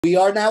We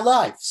are now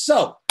live.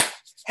 So,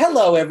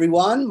 hello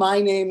everyone.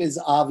 My name is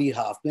Avi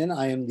Hoffman.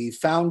 I am the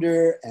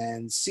founder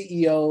and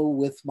CEO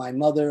with my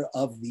mother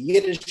of the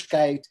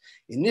Yiddishkeit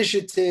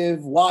initiative,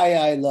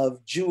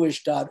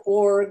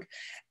 whyilovejewish.org,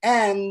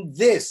 and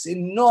this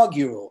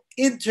inaugural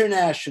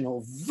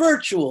international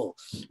virtual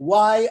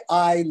Why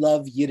I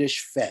Love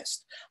Yiddish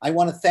Fest. I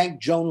want to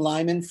thank Joan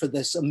Lyman for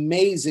this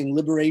amazing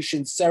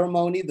liberation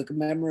ceremony, the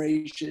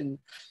commemoration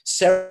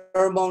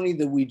ceremony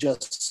that we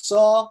just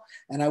saw.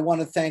 And I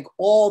want to thank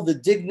all the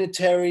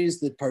dignitaries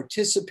that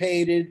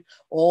participated,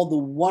 all the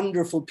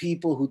wonderful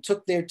people who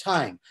took their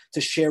time to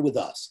share with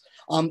us.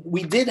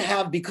 We did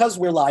have, because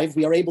we're live,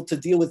 we are able to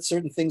deal with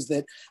certain things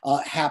that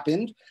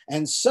happened.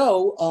 And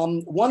so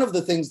one of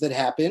the things that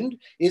happened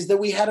is that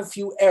we had a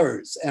few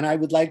errors, and I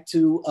would like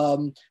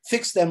to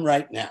fix them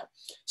right now.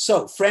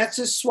 So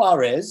Francis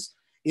Suarez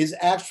is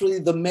actually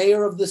the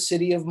mayor of the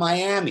city of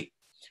Miami.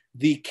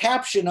 The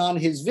caption on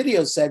his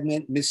video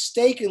segment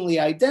mistakenly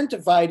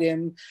identified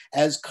him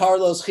as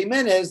Carlos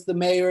Jimenez, the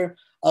mayor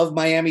of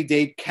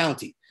Miami-Dade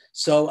County.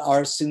 So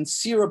our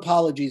sincere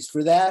apologies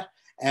for that,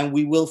 and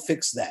we will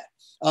fix that.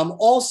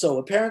 Also,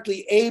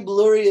 apparently Abe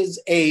Luria's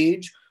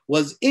age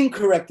was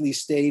incorrectly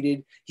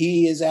stated.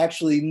 He is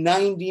actually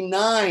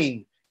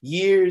 99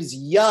 years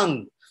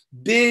young.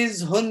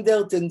 Bis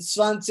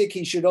 120,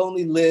 he should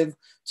only live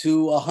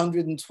to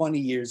 120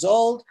 years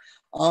old.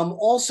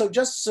 Also,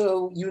 just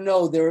so you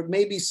know, there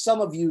may be some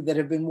of you that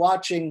have been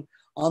watching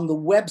on the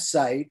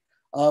website.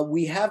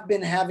 We have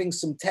been having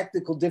some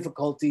technical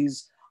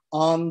difficulties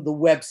on the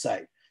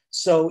website.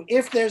 So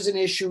if there's an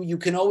issue, you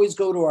can always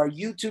go to our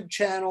YouTube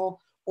channel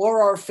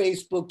or our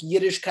Facebook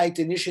Yiddishkeit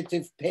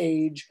Initiative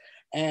page.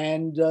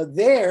 And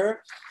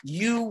there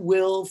you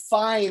will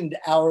find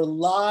our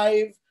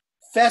live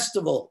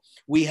festival.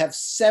 We have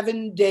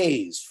 7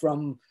 days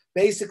from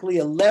basically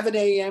 11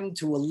 a.m.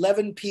 to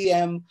 11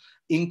 p.m.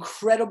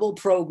 Incredible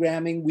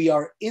programming. We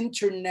are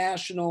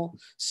international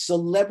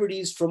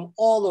celebrities from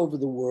all over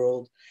the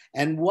world.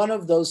 And one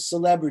of those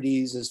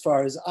celebrities, as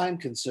far as I'm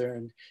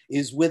concerned,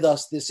 is with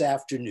us this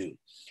afternoon.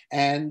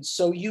 And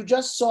so you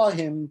just saw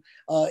him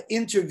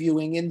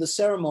interviewing in the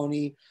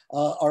ceremony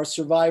our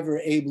survivor,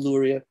 Abe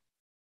Luria.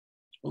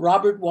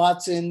 Robert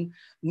Watson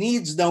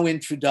needs no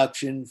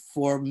introduction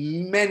for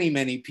many,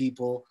 many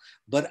people,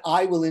 but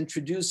I will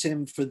introduce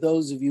him for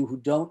those of you who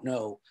don't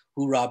know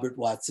who Robert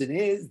Watson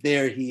is.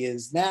 There he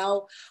is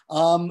now.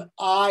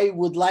 I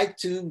would like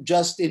to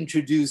just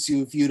introduce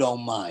you, if you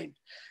don't mind.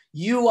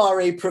 You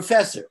are a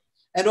professor,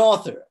 an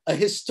author, a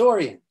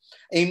historian,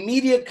 a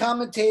media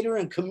commentator,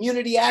 and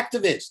community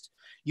activist.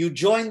 You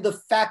joined the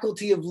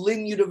faculty of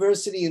Lynn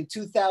University in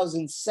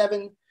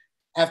 2007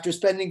 after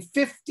spending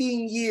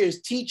 15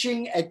 years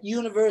teaching at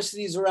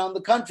universities around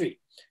the country.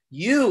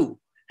 You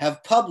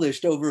have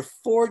published over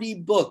 40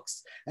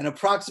 books and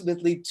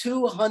approximately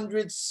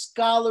 200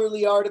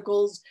 scholarly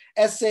articles,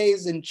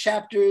 essays, and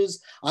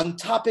chapters on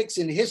topics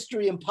in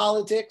history and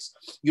politics.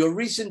 Your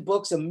recent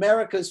books,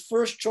 America's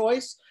First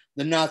Choice,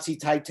 The Nazi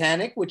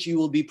Titanic, which you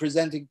will be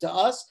presenting to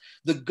us,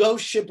 The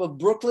Ghost Ship of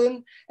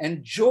Brooklyn,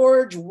 and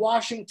George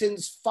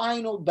Washington's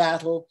Final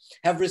Battle,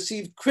 have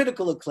received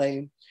critical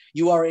acclaim.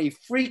 You are a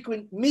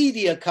frequent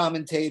media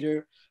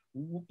commentator.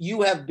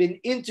 You have been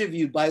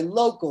interviewed by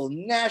local,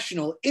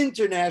 national,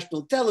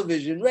 international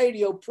television,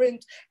 radio,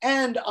 print,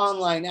 and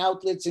online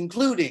outlets,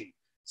 including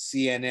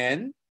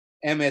CNN,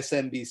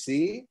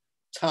 MSNBC,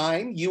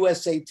 Time,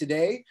 USA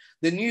Today,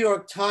 the New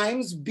York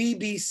Times,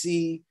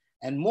 BBC,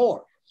 and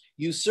more.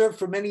 You served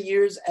for many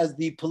years as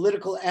the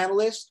political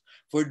analyst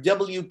for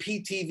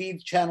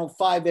WPTV Channel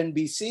 5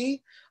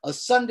 NBC, a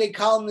Sunday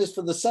columnist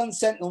for the Sun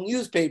Sentinel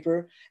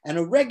newspaper, and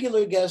a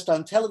regular guest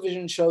on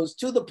television shows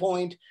To the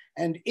Point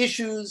and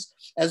Issues,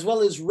 as well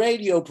as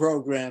radio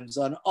programs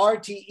on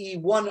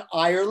RTE1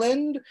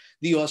 Ireland,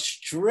 the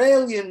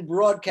Australian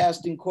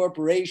Broadcasting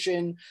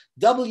Corporation,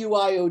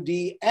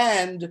 WIOD,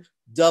 and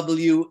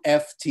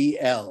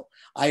WFTL.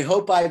 I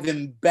hope I've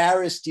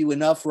embarrassed you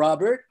enough,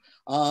 Robert.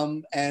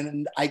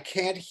 And I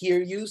can't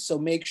hear you, so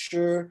make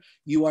sure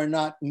you are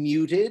not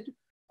muted.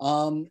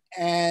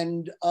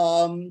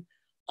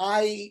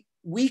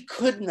 We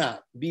could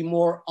not be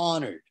more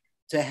honored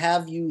to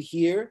have you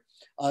here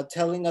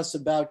telling us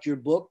about your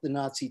book, The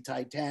Nazi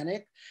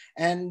Titanic.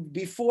 And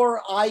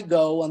before I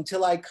go,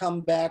 until I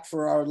come back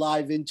for our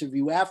live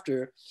interview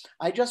after,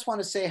 I just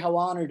want to say how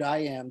honored I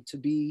am to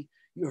be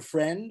your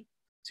friend,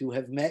 to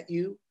have met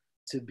you,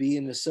 to be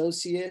an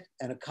associate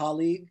and a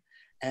colleague.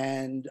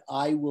 And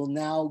I will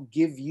now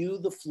give you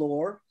the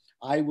floor.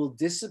 I will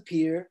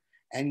disappear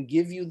and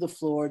give you the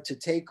floor to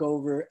take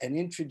over and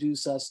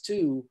introduce us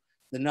to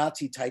The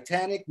Nazi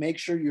Titanic. Make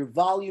sure your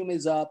volume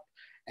is up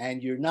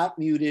and you're not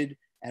muted,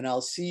 and I'll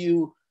see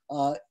you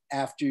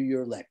after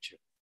your lecture.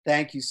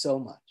 Thank you so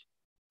much.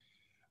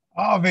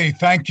 Avi,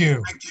 thank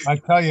you. I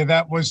tell you,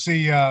 that was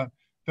the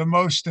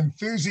most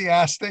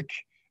enthusiastic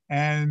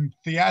and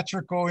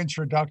theatrical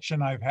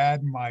introduction I've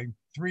had in my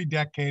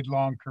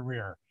 3-decade-long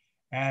career.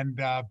 And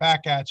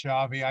back at you,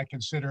 Avi, I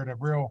consider it a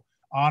real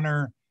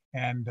honor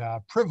and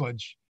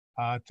privilege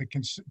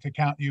to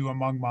count you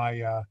among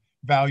my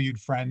valued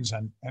friends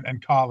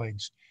and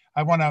colleagues.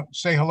 I want to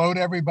say hello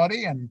to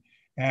everybody and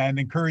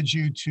encourage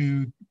you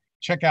to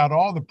check out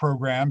all the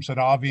programs that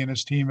Avi and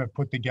his team have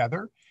put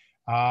together.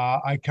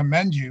 I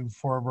commend you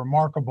for a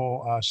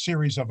remarkable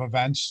series of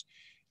events.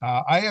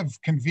 I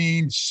have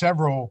convened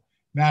several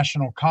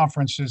national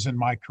conferences in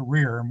my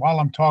career. And while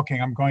I'm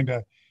talking, I'm going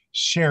to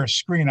share a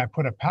screen. I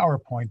put a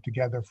PowerPoint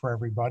together for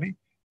everybody.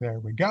 There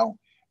we go.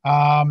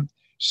 I've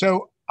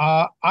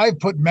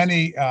put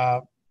many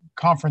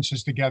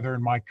conferences together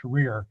in my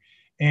career,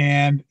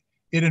 and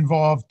it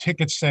involved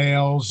ticket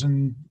sales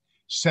and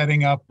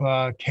setting up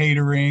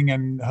catering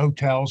and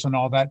hotels and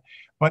all that,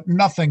 but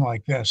nothing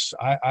like this.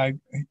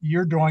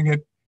 You're doing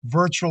it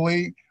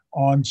virtually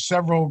on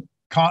several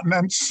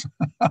continents,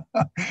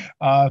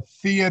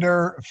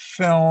 theater,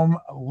 film,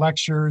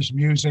 lectures,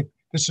 music.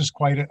 This is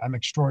quite an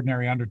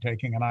extraordinary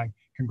undertaking, and I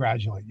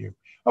congratulate you.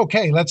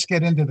 Okay, let's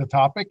get into the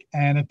topic.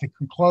 And at the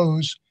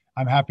close,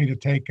 I'm happy to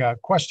take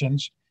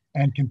questions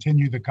and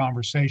continue the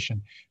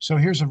conversation. So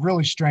here's a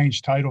really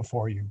strange title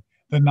for you,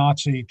 The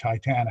Nazi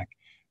Titanic.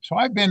 So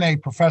I've been a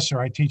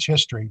professor, I teach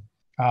history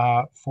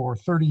for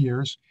 30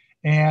 years,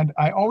 and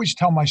I always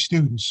tell my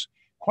students,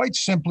 quite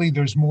simply,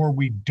 there's more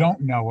we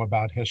don't know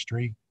about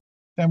history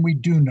than we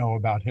do know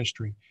about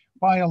history,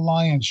 by a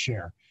lion's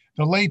share.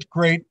 The late,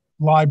 great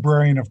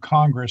Librarian of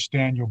Congress,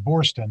 Daniel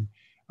Boorstin,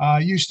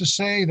 used to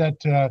say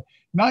that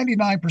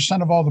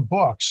 99% of all the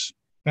books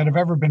that have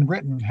ever been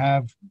written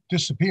have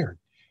disappeared.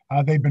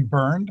 They've been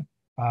burned,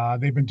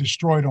 they've been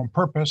destroyed on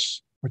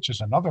purpose, which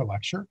is another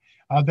lecture.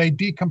 They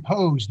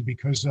decomposed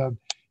because of,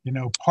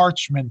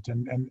 parchment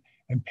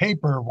and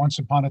paper once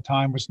upon a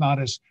time was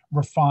not as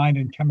refined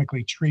and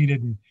chemically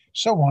treated and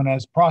so on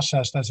as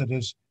processed as it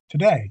is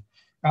today.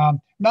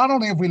 Not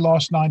only have we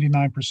lost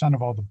 99%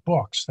 of all the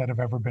books that have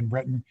ever been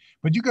written,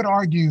 but you could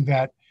argue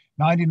that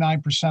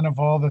 99% of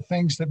all the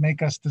things that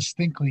make us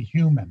distinctly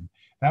human,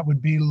 that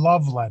would be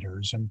love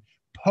letters and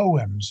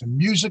poems and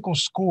musical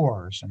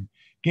scores and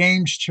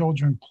games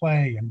children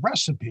play and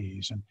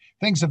recipes and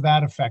things of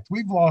that effect.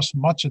 We've lost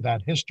much of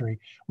that history,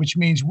 which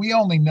means we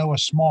only know a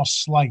small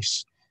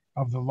slice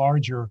of the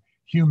larger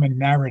human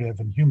narrative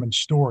and human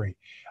story.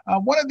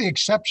 One of the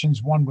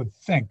exceptions one would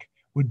think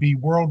would be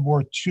World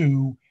War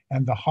II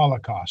and the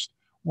Holocaust.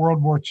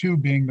 World War II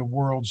being the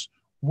world's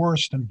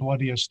worst and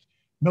bloodiest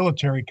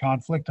military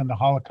conflict, and the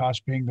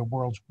Holocaust being the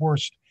world's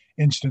worst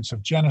instance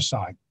of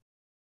genocide.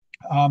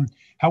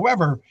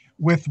 However,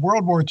 with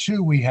World War II,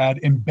 we had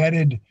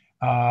embedded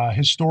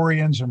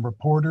historians and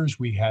reporters.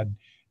 We had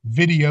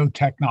video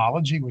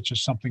technology, which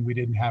is something we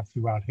didn't have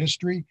throughout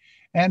history.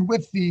 And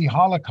with the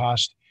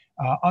Holocaust,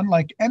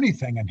 unlike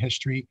anything in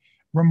history,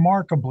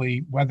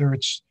 remarkably, whether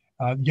it's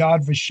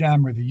Yad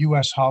Vashem or the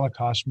U.S.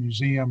 Holocaust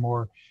Museum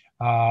or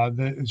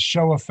the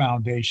Shoah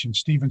Foundation,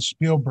 Steven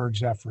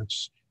Spielberg's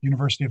efforts,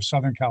 University of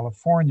Southern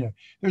California,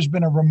 there's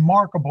been a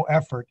remarkable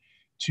effort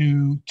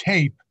to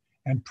tape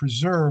and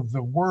preserve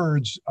the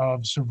words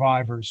of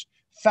survivors,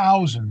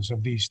 thousands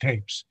of these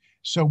tapes.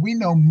 So we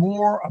know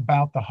more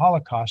about the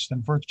Holocaust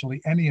than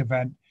virtually any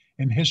event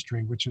in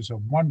history, which is a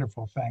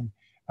wonderful thing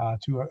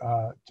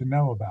to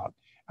know about.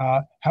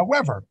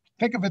 However,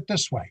 think of it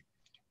this way.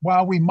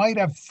 While we might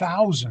have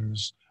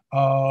thousands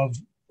of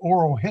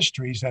oral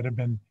histories that have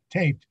been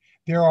taped,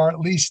 there are at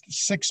least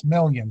 6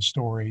 million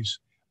stories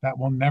that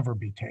will never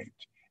be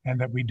taped and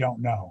that we don't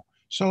know.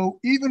 So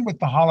even with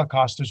the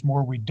Holocaust, there's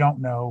more we don't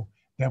know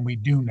than we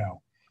do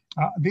know.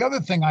 The other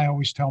thing I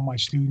always tell my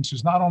students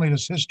is not only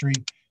does history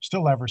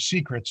still have her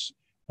secrets,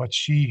 but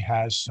she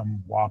has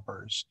some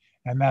whoppers.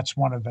 And that's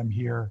one of them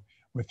here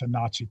with the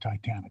Nazi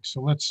Titanic.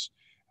 So let's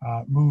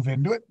move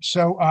into it.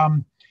 So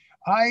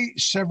I,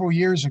 several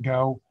years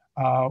ago,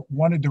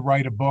 wanted to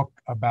write a book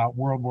about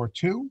World War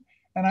II,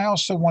 and I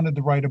also wanted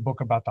to write a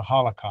book about the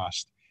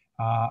Holocaust.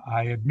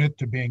 I admit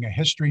to being a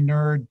history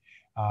nerd.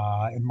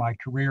 In my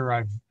career,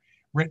 I've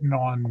written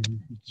on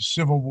the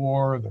Civil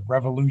War, the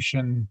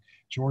Revolution,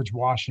 George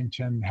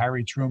Washington,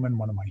 Harry Truman,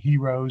 one of my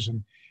heroes,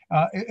 and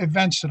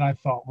events that I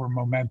thought were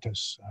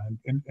momentous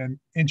and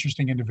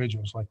interesting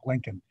individuals like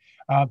Lincoln.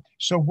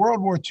 So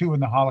World War II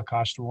and the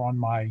Holocaust were on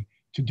my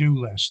to-do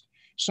list.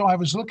 So I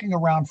was looking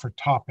around for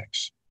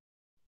topics.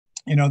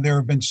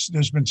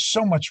 There's been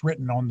so much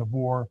written on the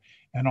war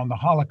and on the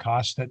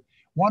Holocaust that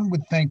one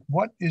would think,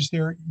 what is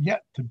there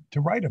yet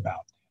to write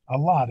about? A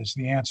lot is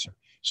the answer.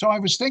 So I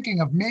was thinking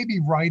of maybe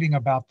writing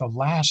about the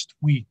last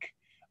week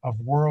of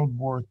World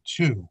War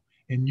II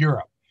in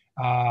Europe.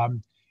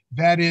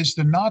 That is,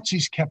 the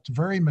Nazis kept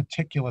very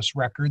meticulous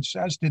records,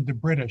 as did the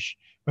British.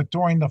 But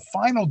during the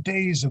final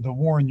days of the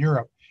war in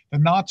Europe, the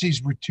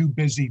Nazis were too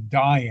busy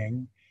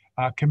dying,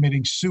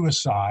 committing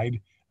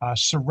suicide,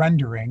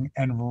 surrendering,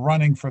 and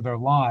running for their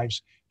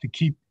lives to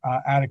keep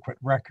adequate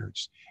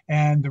records.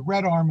 And the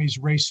Red Armies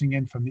racing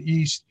in from the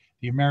east,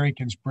 the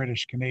Americans,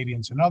 British,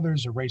 Canadians, and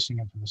others are racing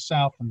in from the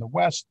south and the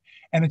west,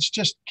 and it's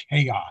just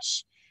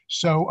chaos.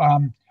 So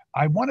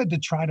I wanted to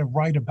try to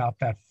write about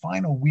that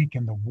final week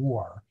in the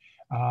war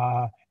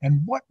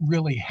and what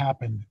really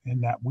happened in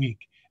that week.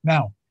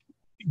 Now,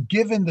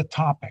 given the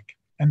topic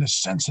and the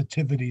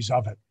sensitivities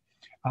of it,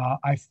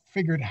 I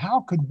figured,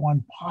 how could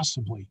one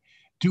possibly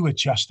do it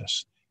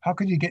justice? How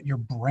could you get your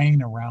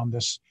brain around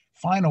this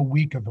final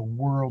week of the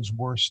world's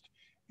worst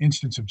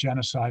instance of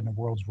genocide and the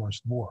world's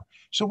worst war?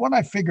 So what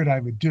I figured I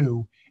would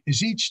do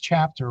is each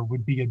chapter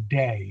would be a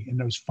day in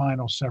those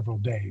final several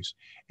days.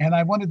 And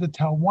I wanted to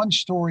tell one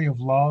story of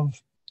love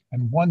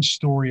and one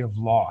story of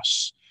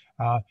loss.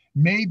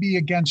 Maybe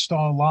against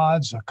all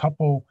odds, a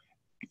couple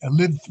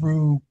lived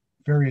through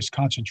various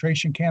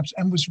concentration camps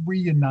and was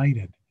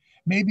reunited.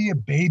 Maybe a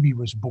baby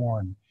was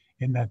born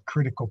in that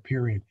critical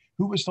period.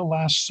 Who was the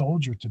last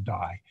soldier to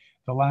die,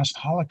 the last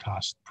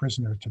Holocaust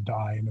prisoner to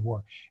die in the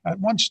war?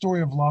 One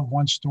story of love,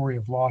 one story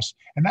of loss,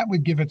 and that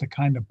would give it the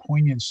kind of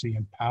poignancy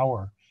and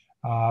power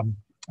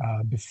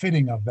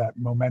befitting of that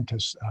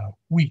momentous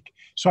week.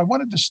 So I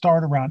wanted to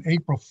start around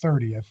April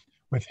 30th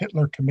with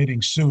Hitler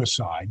committing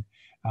suicide,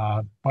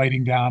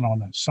 biting down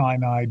on a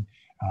cyanide,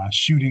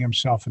 shooting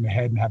himself in the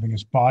head and having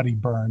his body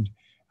burned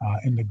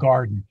in the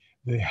garden,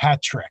 the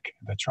hat trick,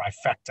 the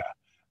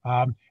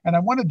trifecta. And I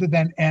wanted to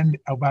then end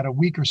about a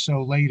week or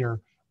so later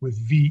with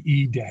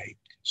VE Day.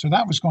 So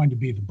that was going to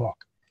be the book.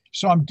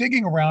 So I'm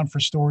digging around for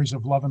stories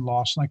of love and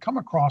loss, and I come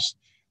across,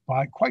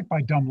 quite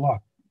by dumb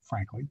luck,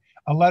 frankly,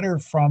 a letter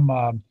from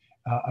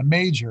a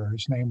major.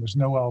 His name was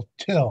Noel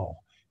Till,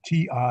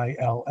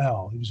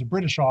 T-I-L-L. He was a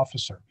British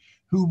officer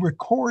who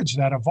records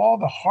that of all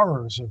the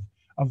horrors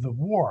of the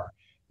war,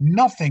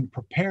 nothing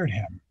prepared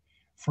him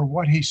for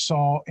what he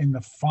saw in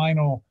the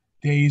final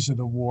days of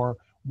the war,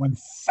 when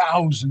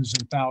thousands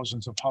and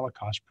thousands of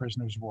Holocaust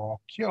prisoners were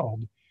all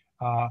killed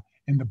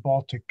in the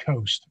Baltic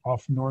coast,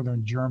 off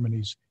northern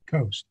Germany's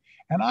coast.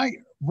 And I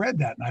read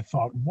that and I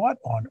thought, what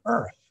on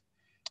earth?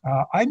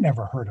 I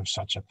never heard of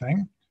such a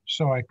thing.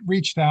 So I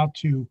reached out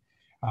to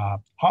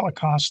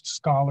Holocaust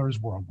scholars,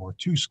 World War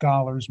II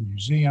scholars,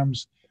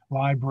 museums,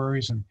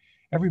 libraries, and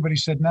everybody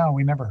said, no,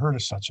 we never heard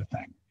of such a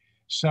thing.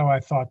 So I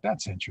thought,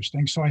 that's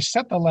interesting. So I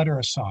set the letter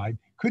aside,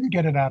 couldn't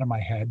get it out of my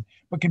head,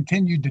 but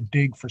continued to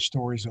dig for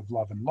stories of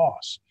love and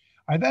loss.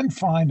 I then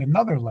find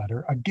another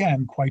letter,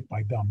 again, quite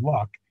by dumb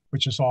luck,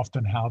 which is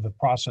often how the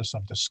process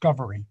of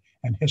discovery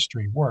and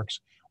history works.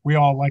 We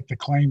all like to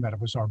claim that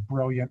it was our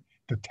brilliant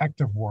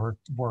detective work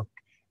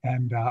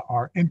and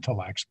our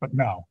intellects, but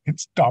no,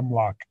 it's dumb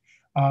luck.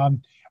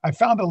 I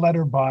found a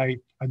letter by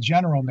a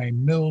general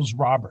named Mills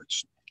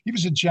Roberts. He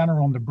was a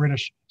general in the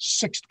British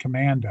 6th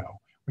Commando,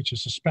 which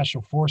is a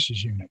special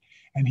forces unit.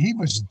 And he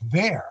was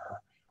there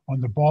on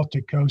the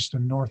Baltic coast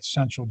in north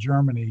central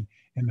Germany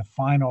in the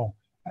final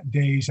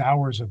days,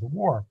 hours of the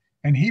war.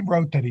 And he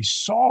wrote that he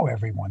saw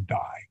everyone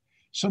die.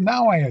 So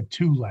now I had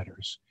two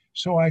letters.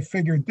 So I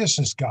figured this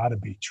has got to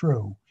be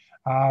true.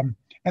 And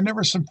there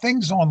were some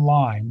things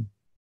online,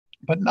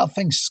 but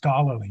nothing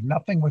scholarly,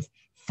 nothing with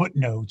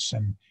footnotes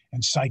and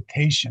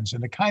citations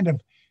and the kind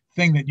of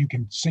thing that you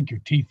can sink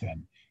your teeth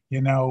in.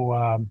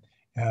 The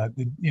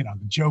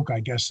joke, I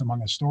guess,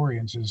 among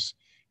historians is,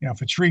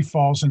 if a tree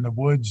falls in the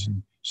woods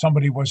and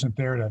somebody wasn't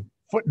there to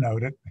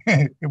footnote it,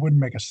 it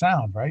wouldn't make a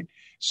sound, right?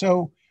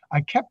 So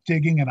I kept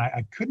digging and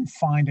I couldn't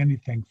find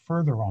anything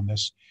further on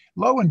this.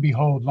 Lo and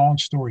behold, long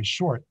story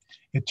short,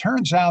 it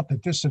turns out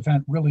that this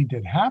event really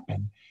did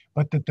happen,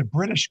 but that the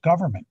British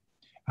government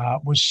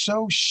was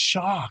so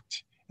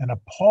shocked and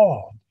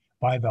appalled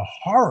by the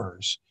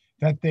horrors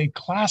that they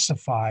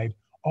classified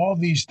all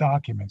these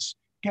documents,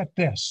 get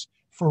this,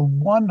 for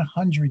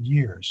 100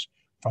 years,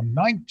 from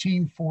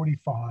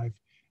 1945,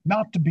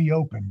 not to be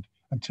opened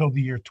until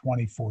the year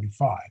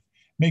 2045,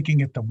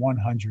 making it the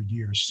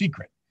 100-year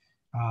secret.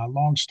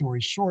 Long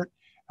story short,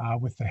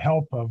 with the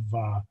help of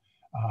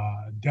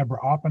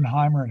Deborah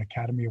Oppenheimer, an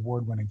Academy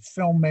Award-winning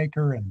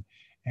filmmaker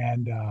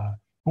and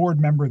board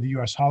member of the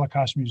U.S.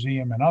 Holocaust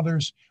Museum and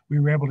others, we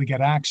were able to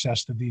get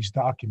access to these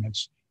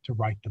documents to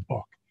write the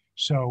book.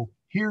 So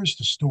here's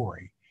the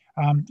story.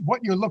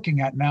 What you're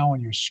looking at now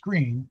on your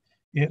screen,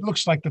 it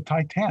looks like the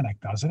Titanic,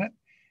 doesn't it?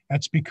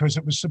 That's because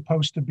it was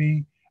supposed to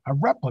be a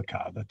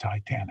replica of the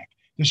Titanic.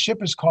 The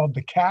ship is called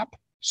the CAP,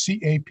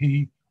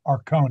 C-A-P,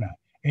 Arcona,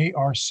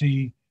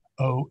 A-R-C-O-N-A,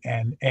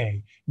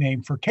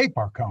 named for Cape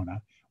Arcona,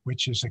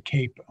 which is a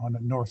cape on the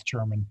North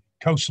German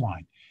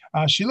coastline.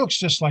 She looks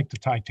just like the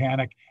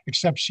Titanic,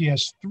 except she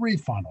has 3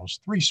 funnels,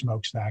 3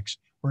 smokestacks,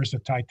 whereas the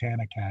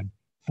Titanic had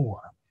 4.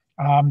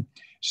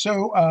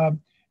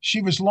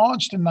 She was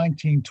launched in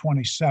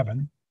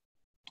 1927,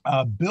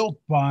 built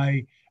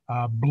by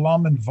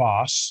Blum and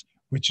Voss,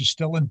 which is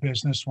still in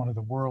business, one of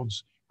the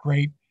world's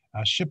great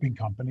shipping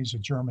companies, a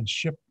German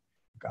ship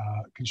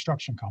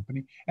construction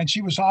company. And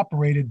she was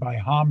operated by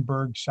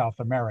Hamburg South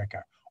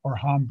America, or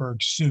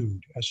Hamburg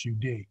Sud,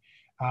 S-U-D,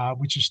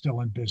 which is still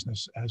in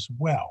business as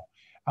well.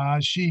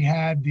 She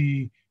had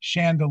the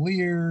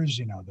chandeliers,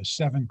 the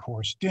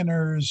 7-course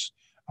dinners,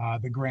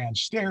 the grand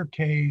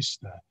staircase,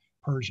 the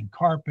Persian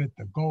carpet,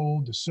 the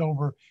gold, the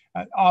silver,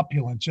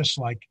 opulent, just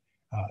like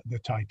the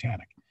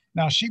Titanic.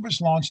 Now, she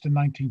was launched in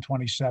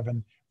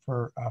 1927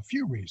 for a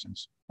few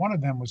reasons. One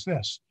of them was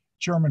this: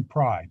 German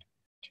pride.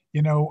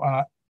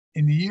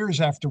 in the years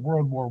after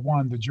World War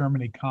I, the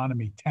German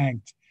economy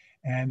tanked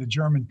and the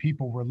German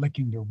people were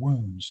licking their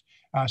wounds.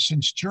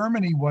 Since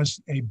Germany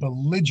was a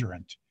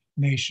belligerent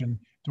nation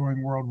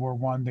during World War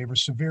I, they were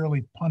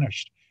severely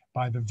punished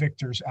by the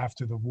victors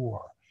after the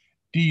war.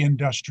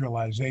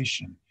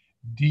 Deindustrialization,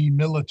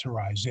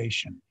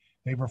 demilitarization.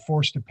 They were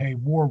forced to pay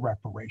war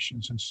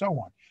reparations and so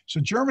on. So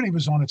Germany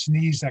was on its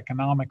knees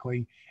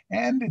economically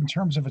and in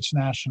terms of its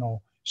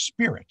national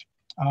spirit.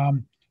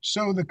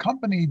 So the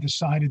company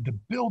decided to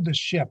build a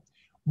ship.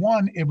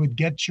 One, it would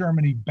get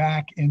Germany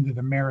back into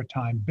the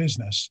maritime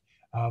business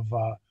of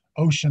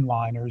ocean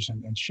liners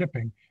and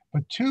shipping,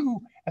 but two,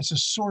 as a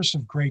source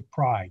of great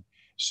pride.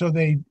 So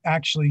they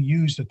actually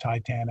used the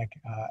Titanic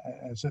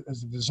as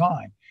a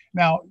design.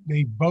 Now,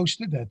 they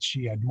boasted that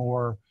she had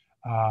more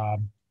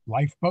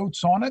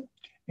lifeboats on it,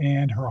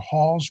 and her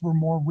hulls were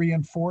more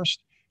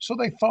reinforced. So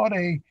they thought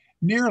a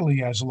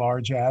nearly as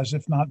large as,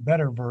 if not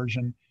better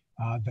version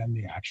than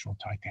the actual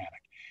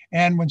Titanic.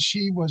 And when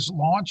she was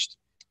launched,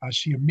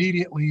 she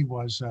immediately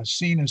was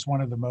seen as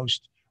one of the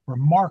most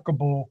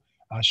remarkable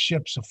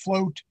ships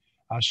afloat.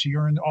 She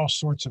earned all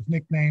sorts of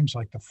nicknames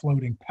like the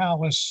Floating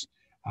Palace,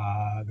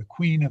 the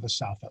Queen of the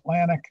South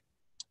Atlantic,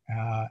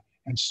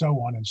 and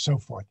so on and so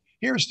forth.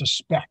 Here's the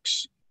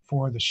specs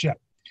for the ship.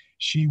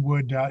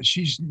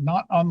 She's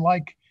not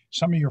unlike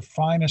some of your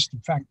finest, in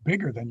fact,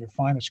 bigger than your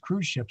finest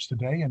cruise ships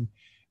today, and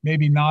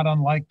maybe not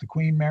unlike the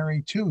Queen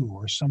Mary II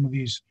or some of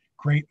these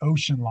great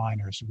ocean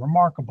liners. A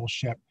remarkable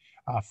ship,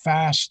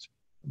 fast,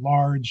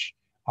 large,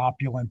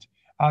 opulent.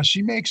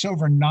 She makes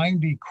over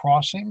 90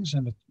 crossings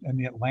in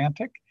the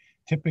Atlantic,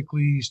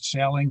 typically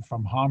sailing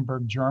from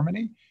Hamburg,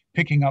 Germany,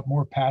 picking up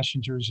more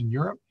passengers in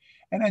Europe,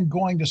 and then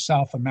going to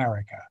South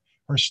America.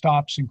 Her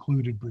stops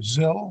included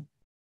Brazil,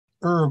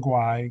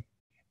 Uruguay,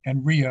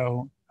 and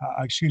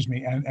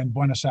and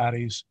Buenos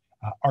Aires,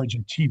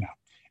 Argentina.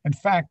 In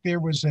fact, there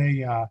was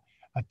a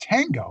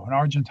tango, an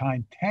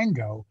Argentine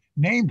tango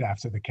named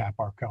after the Cap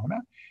Arcona,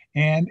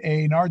 and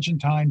an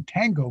Argentine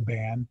tango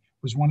band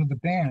was one of the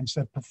bands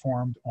that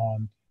performed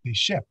on the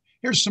ship.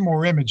 Here's some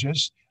more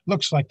images.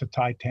 Looks like the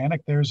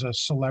Titanic. There's a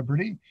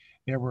celebrity.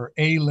 There were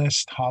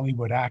A-list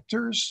Hollywood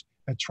actors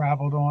that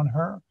traveled on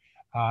her,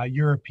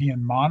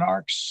 European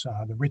monarchs,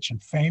 the rich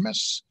and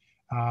famous.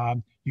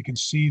 You can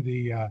see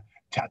the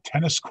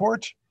tennis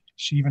court.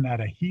 She even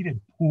had a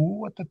heated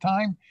pool at the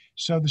time.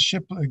 So the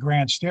ship, the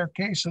Grand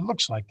Staircase, it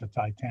looks like the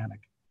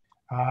Titanic.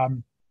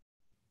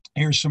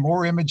 Here's some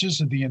more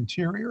images of the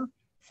interior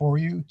for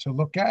you to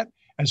look at,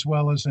 as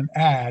well as an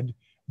ad,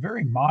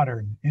 very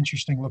modern,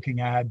 interesting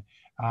looking ad,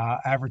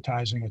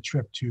 advertising a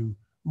trip to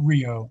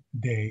Rio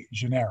de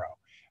Janeiro.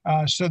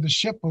 So the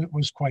ship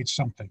was quite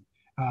something.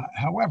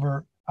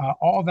 However,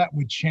 all that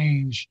would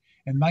change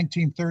in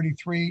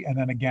 1933 and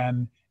then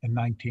again in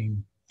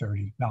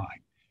 1939.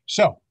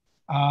 So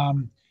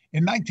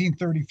in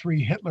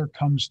 1933, Hitler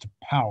comes to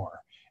power,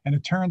 and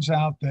it turns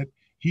out that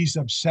he's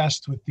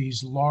obsessed with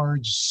these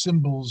large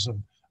symbols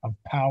of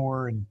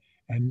power and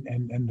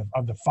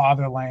of the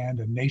fatherland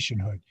and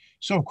nationhood.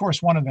 So, of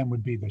course, one of them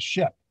would be the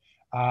ship.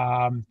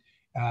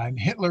 And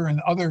Hitler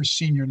and other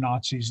senior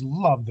Nazis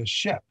love the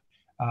ship.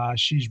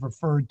 She's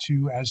referred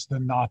to as the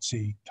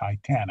Nazi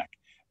Titanic,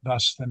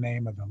 thus the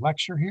name of the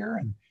lecture here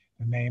and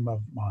the name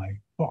of my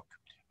book.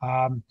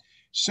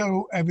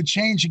 So it would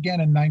change again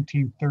in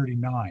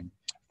 1939.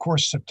 Of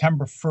course,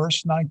 September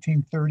 1st,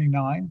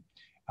 1939,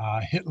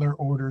 Hitler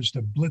orders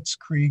the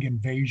Blitzkrieg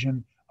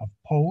invasion of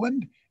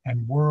Poland,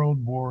 and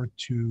World War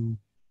II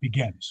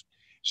begins.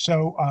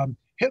 So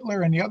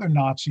Hitler and the other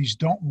Nazis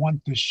don't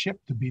want the ship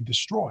to be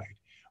destroyed.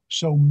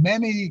 So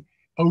many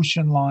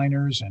ocean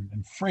liners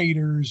and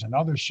freighters and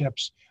other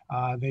ships,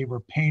 they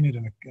were painted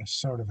in a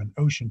sort of an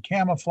ocean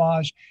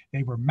camouflage.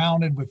 They were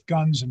mounted with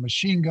guns and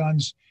machine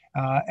guns,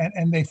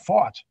 and they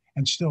fought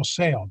and still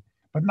sailed,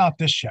 but not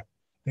this ship.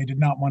 They did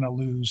not want to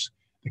lose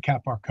the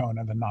Cap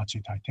Arcona, the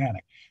Nazi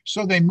Titanic.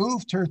 So they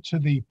moved her to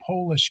the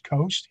Polish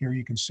coast. Here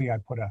you can see I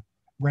put a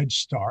red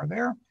star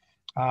there.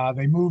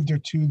 They moved her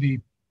to the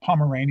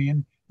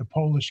Pomeranian, the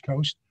Polish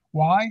coast.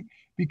 Why?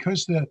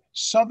 Because the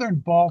southern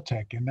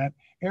Baltic and that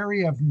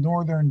area of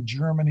northern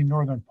Germany,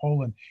 northern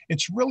Poland,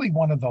 it's really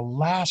one of the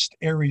last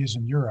areas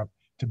in Europe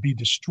to be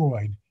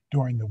destroyed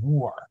during the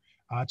war.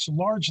 It's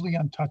largely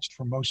untouched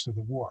for most of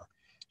the war.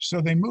 So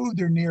they moved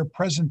her near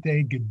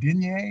present-day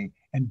Gdynia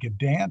and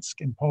Gdansk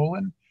in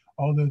Poland,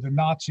 although the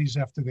Nazis,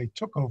 after they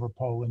took over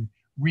Poland,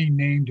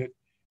 renamed it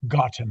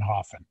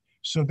Gottenhofen.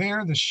 So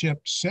there the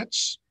ship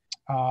sits.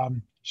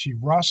 She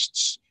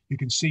rusts. You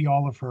can see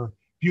all of her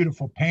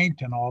beautiful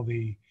paint and all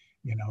the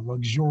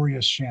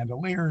luxurious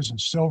chandeliers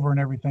and silver and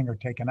everything are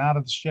taken out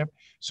of the ship.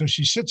 So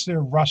she sits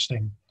there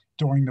rusting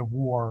during the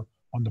war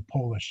on the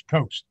Polish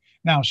coast.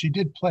 Now, she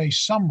did play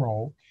some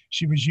role.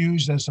 She was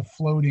used as a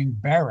floating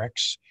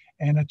barracks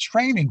and a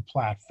training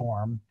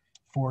platform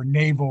for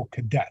naval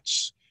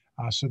cadets.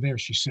 So there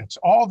she sits.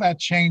 All that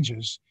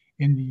changes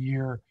in the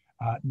year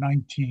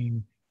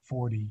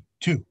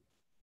 1942. In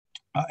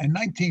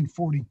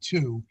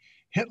 1942,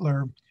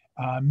 Hitler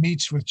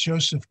meets with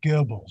Joseph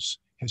Goebbels,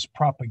 his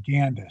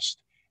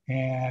propagandist,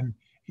 And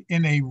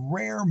in a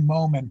rare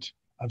moment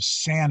of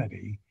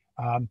sanity,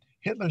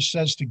 Hitler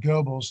says to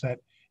Goebbels that,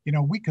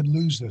 we could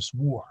lose this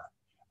war.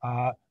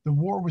 The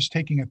war was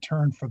taking a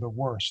turn for the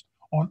worst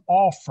on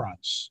all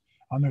fronts,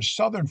 on their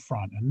southern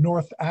front in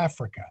North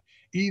Africa.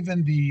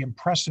 Even the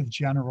impressive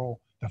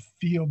general, the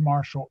Field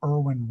Marshal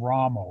Erwin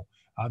Rommel,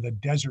 the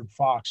Desert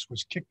Fox,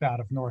 was kicked out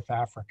of North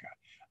Africa.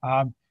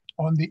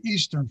 On the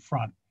Eastern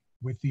Front,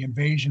 with the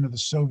invasion of the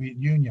Soviet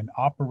Union,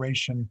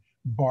 Operation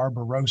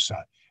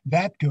Barbarossa,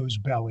 that goes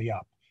belly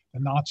up. The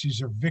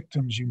Nazis are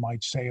victims, you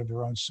might say, of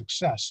their own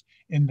success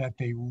in that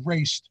they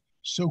raced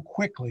so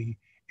quickly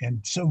and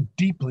so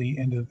deeply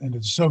into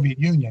the Soviet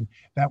Union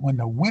that when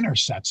the winter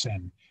sets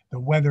in, the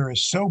weather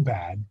is so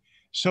bad.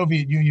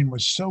 Soviet Union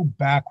was so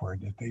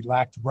backward that they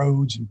lacked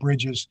roads and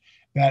bridges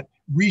that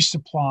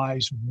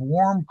resupplies,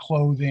 warm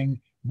clothing,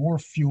 more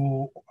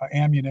fuel,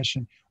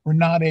 ammunition were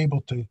not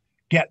able to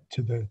get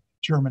to the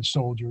German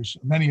soldiers,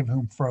 many of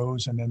whom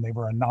froze, and then they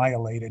were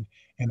annihilated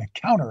in a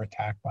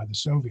counterattack by the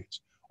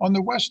Soviets. On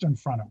the Western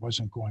Front, it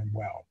wasn't going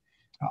well.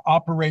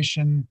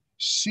 Operation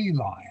Sea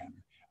Lion.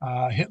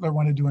 Hitler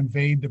wanted to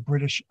invade the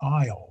British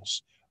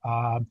Isles.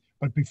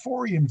 But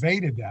before he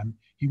invaded them,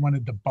 he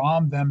wanted to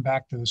bomb them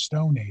back to the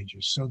Stone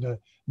Ages. So the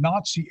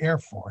Nazi Air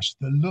Force,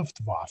 the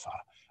Luftwaffe,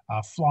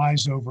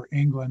 flies over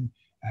England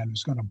and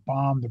is going to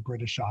bomb the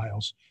British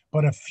Isles.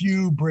 But a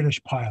few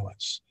British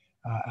pilots,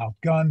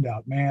 outgunned,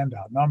 outmanned,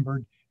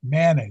 outnumbered,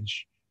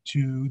 manage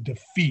to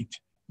defeat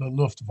the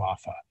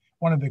Luftwaffe,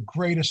 one of the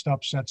greatest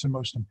upsets and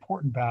most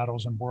important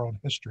battles in world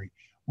history.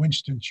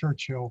 Winston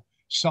Churchill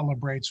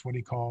celebrates what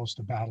he calls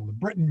the Battle of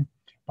Britain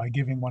by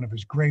giving one of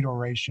his great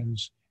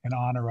orations in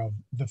honor of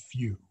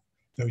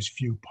those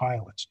few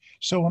pilots.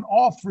 So on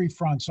all three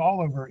fronts,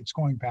 all over, it's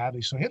going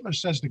badly. So Hitler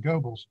says to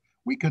Goebbels,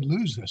 we could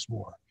lose this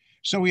war.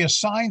 So he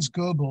assigns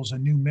Goebbels a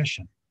new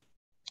mission.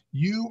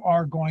 You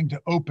are going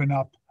to open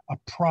up a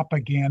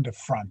propaganda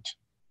front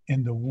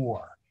in the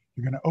war.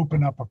 You're going to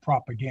open up a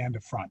propaganda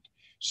front.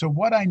 So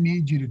what I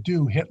need you to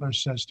do, Hitler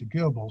says to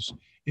Goebbels,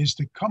 is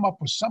to come up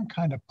with some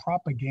kind of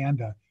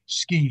propaganda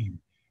scheme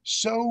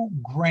so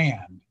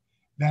grand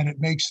that it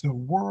makes the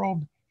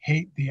world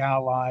hate the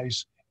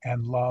Allies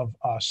and love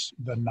us,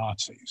 the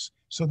Nazis.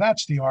 So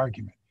that's the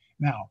argument.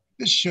 Now,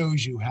 this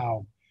shows you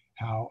how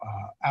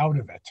out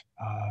of it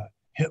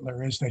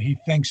Hitler is, that he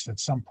thinks that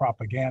some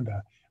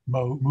propaganda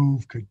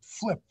move could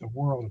flip the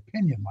world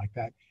opinion like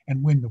that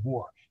and win the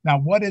war. Now,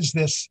 what is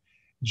this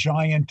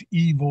giant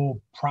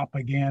evil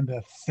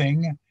propaganda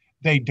thing?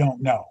 They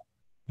don't know.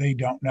 They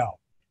don't know.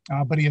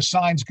 But he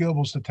assigns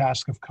Goebbels the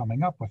task of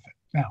coming up with it.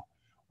 Now,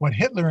 what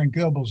Hitler and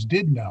Goebbels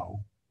did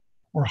know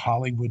were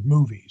Hollywood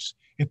movies.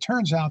 It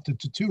turns out that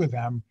the two of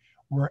them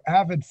were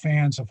avid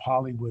fans of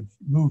Hollywood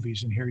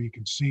movies. And here you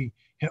can see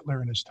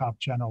Hitler and his top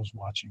generals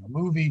watching a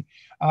movie.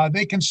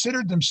 They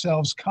considered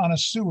themselves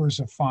connoisseurs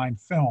of fine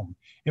film.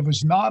 It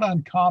was not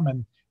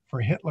uncommon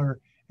for Hitler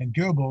and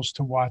Goebbels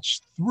to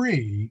watch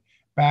 3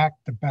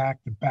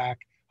 back-to-back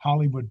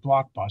Hollywood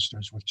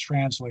blockbusters with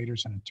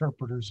translators and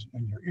interpreters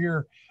in your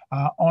ear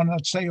on,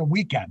 let's say, a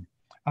weekend.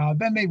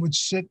 Then they would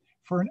sit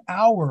for an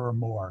hour or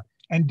more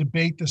and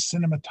debate the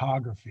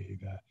cinematography,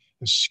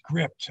 the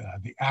script,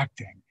 the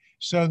acting.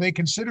 So they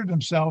considered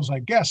themselves, I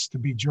guess, to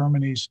be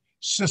Germany's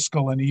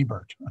Siskel and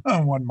Ebert,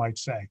 one might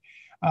say.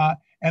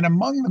 And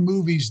among the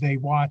movies they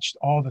watched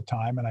all the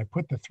time, and I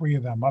put the 3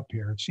 of them up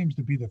here, it seems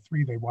to be the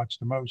 3 they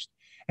watched the most.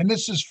 And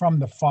this is from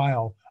the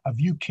file of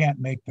You Can't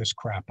Make This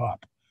Crap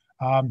Up.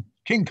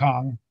 King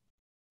Kong,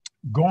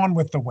 Gone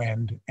with the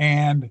Wind,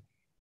 and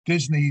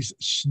Disney's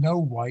Snow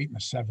White and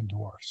the Seven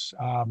Dwarfs.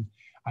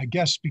 I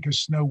guess because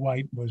Snow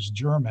White was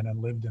German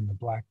and lived in the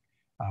Black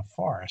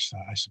Forest,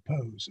 I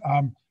suppose.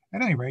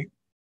 At any rate,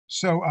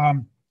 so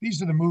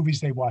these are the movies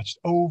they watched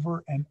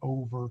over and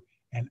over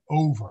and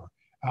over.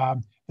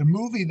 The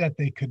movie that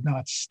they could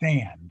not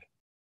stand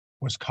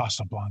was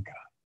Casablanca.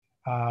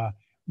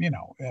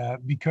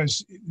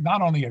 Because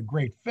not only a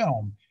great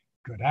film,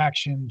 good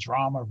action,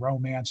 drama,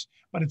 romance,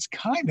 but it's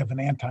kind of an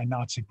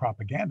anti-Nazi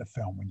propaganda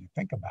film when you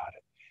think about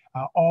it.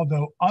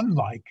 Although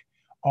unlike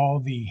all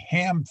the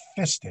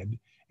ham-fisted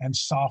and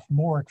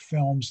sophomoric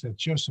films that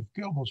Joseph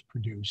Goebbels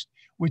produced,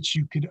 which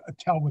you could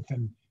tell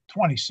within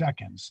 20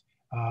 seconds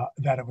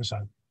that it was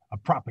a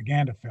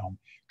propaganda film.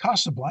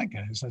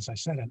 Casablanca is, as I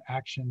said, an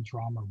action,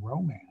 drama,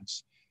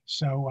 romance.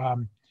 So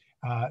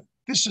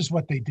this is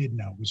what they did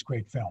know was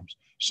great films.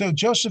 So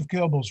Joseph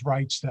Goebbels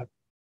writes that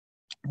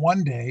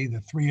one day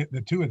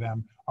the 2 of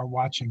them are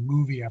watching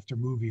movie after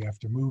movie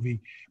after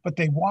movie, but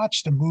they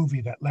watched a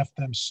movie that left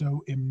them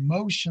so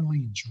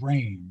emotionally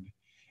drained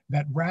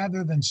that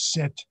rather than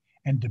sit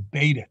and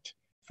debate it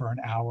for an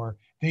hour,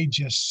 they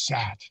just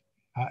sat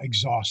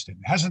exhausted.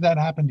 Hasn't that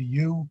happened to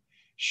you?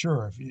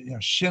 Sure.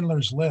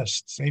 Schindler's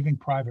List, Saving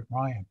Private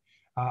Ryan.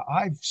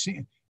 I've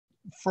seen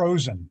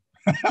Frozen.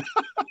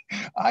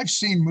 I've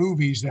seen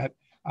movies that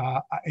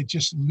it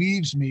just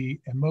leaves me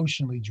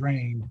emotionally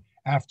drained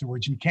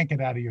afterwards. You can't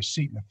get out of your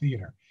seat in the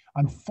theater.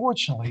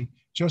 Unfortunately,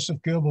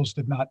 Joseph Goebbels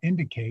did not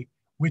indicate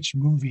which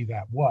movie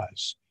that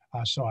was.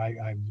 So I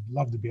would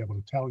love to be able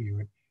to tell you.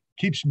 It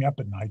keeps me up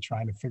at night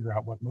trying to figure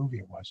out what movie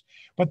it was.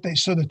 But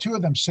so the two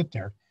of them sit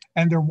there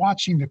and they're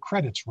watching the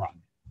credits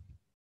run.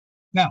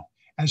 Now,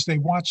 as they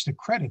watch the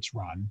credits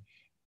run,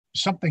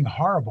 something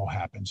horrible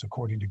happens,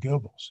 according to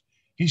Goebbels.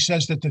 He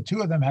says that the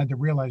two of them had the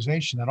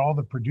realization that all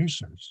the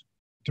producers,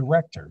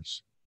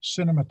 directors,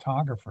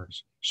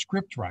 cinematographers,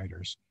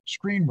 scriptwriters,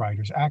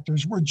 screenwriters,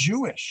 actors were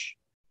Jewish.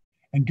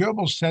 And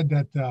Goebbels said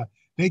that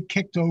they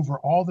kicked over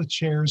all the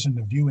chairs in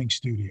the viewing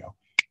studio.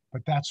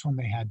 But that's when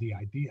they had the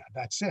idea.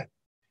 That's it.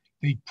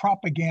 The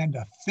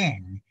propaganda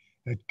thing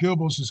that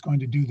Goebbels is going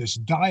to do this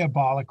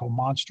diabolical,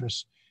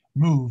 monstrous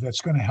move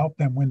that's going to help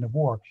them win the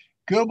war.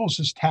 Goebbels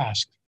is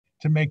tasked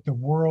to make the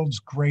world's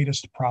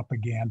greatest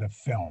propaganda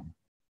film.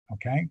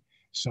 Okay,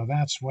 so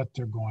that's what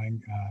they're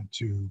going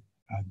to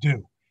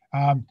do.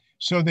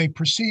 So they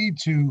proceed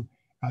to,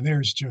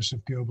 there's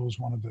Joseph Goebbels,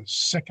 one of the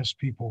sickest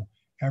people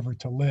ever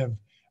to live.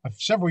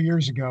 Several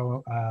years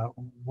ago,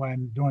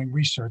 when doing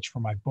research for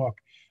my book,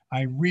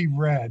 I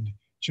reread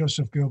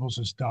Joseph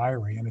Goebbels'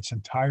 diary in its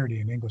entirety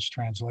in English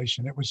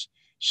translation. It was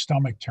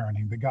stomach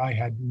turning. The guy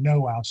had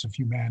no ounce of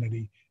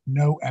humanity,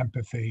 no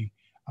empathy.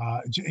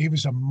 He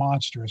was a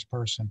monstrous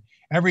person.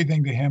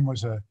 Everything to him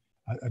was a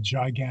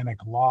gigantic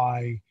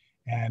lie,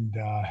 and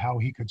how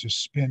he could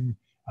just spin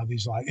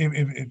these lies.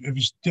 It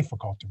was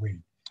difficult to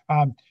read.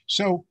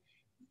 So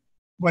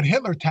what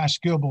Hitler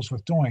tasked Goebbels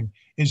with doing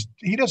is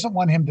he doesn't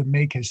want him to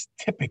make his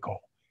typical,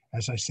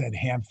 as I said,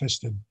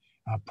 ham-fisted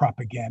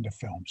propaganda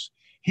films.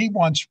 He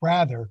wants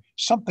rather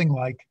something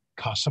like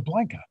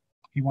Casablanca.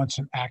 He wants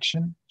an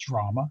action,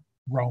 drama,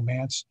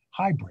 romance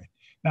hybrid.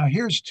 Now,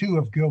 here's two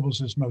of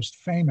Goebbels' most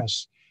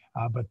famous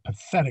but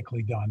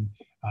pathetically done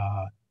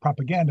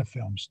propaganda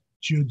films: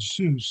 Jude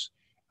Seuss,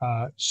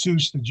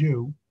 Seuss the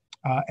Jew,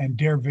 and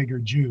Der Vigor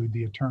Jude,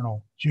 the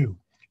Eternal Jew.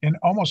 In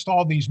almost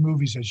all these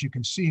movies, as you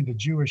can see, the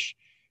Jewish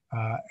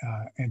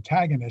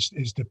antagonist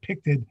is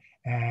depicted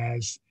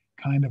as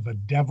kind of a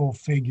devil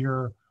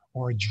figure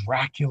or a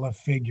Dracula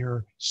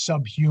figure,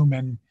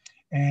 subhuman,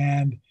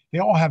 and they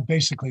all have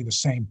basically the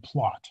same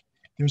plot.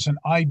 There's an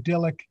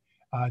idyllic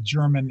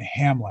German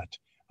Hamlet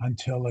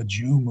until a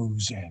Jew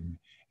moves in,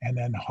 and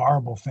then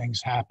horrible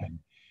things happen.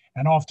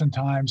 And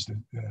oftentimes the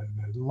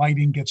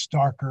lighting gets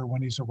darker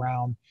when he's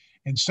around.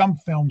 In some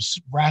films,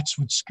 rats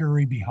would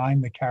scurry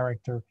behind the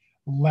character,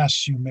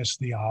 lest you miss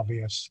the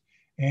obvious.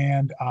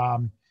 And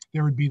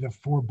there would be the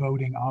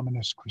foreboding,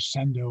 ominous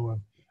crescendo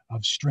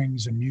of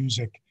strings and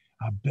music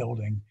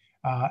building,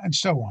 and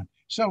so on.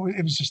 So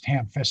it was just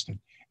ham-fisted.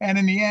 And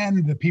in the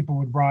end, the people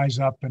would rise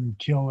up and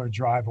kill or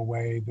drive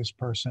away this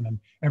person, and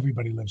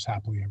everybody lives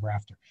happily ever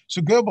after.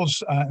 So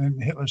Goebbels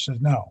and Hitler says,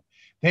 no,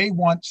 they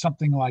want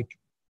something like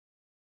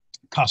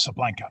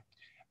Casablanca,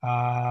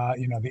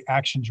 the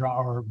action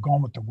drama, or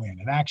Gone with the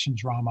Wind, an action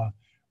drama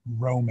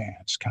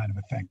romance kind of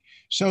a thing.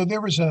 So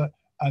there was a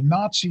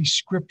Nazi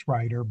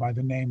scriptwriter by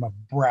the name of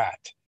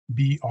Bratt,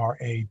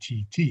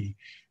 B-R-A-T-T,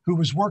 who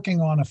was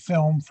working on a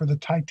film for the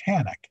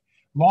Titanic.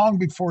 Long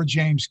before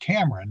James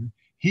Cameron,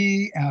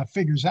 he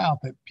figures out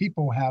that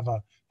people have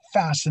a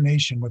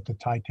fascination with the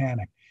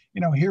Titanic.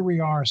 Here we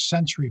are a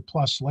century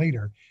plus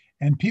later,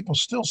 and people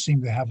still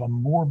seem to have a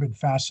morbid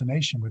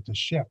fascination with the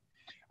ship.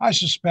 I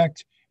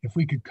suspect if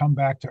we could come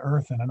back to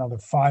Earth in another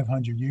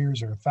 500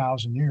 years or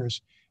 1,000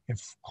 years,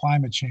 if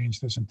climate change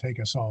doesn't take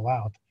us all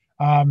out,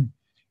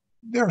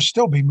 there'll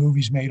still be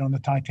movies made on the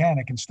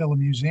Titanic and still a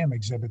museum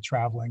exhibit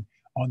traveling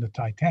on the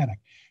Titanic.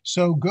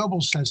 So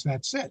Goebbels says,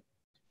 that's it.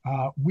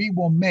 We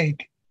will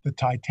make the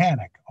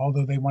Titanic,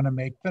 although they want to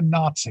make the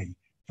Nazi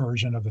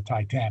version of the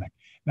Titanic.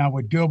 Now,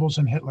 what Goebbels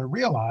and Hitler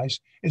realize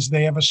is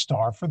they have a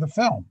star for the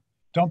film.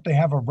 Don't they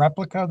have a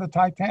replica of the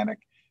Titanic?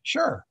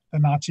 Sure, the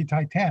Nazi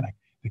Titanic,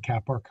 the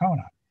Cap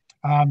Arcona.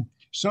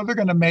 So they're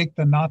going to make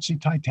the Nazi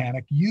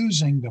Titanic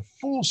using the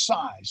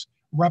full-size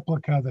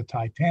replica of the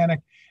Titanic.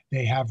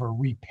 They have her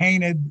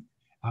repainted.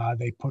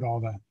 They put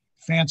all the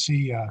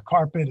fancy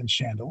carpet and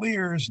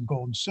chandeliers and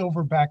gold and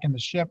silver back in the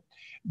ship.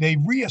 They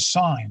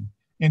reassign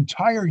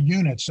entire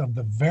units of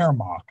the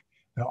Wehrmacht,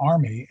 the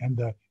army, and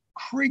the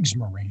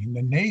Kriegsmarine,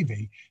 the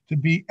Navy, to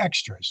be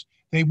extras.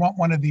 They want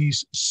one of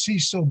these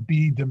Cecil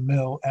B.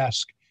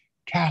 DeMille-esque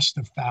cast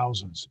of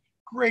thousands,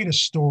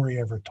 greatest story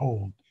ever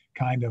told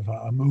kind of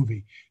a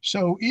movie.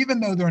 So even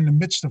though they're in the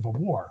midst of a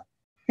war,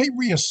 they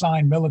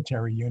reassign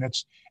military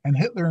units, and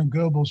Hitler and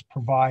Goebbels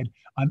provide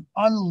an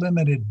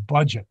unlimited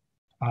budget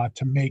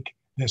to make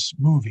this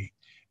movie.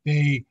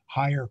 They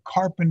hire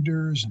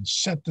carpenters and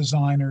set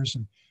designers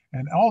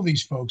and all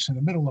these folks in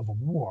the middle of a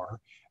war.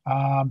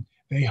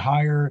 They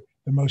hire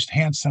the most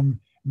handsome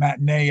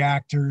matinee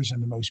actors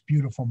and the most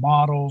beautiful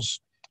models.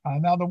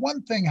 Now, the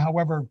one thing,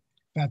 however,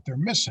 that they're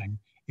missing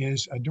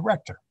is a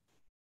director.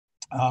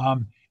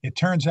 It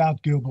turns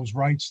out, Goebbels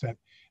writes, that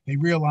they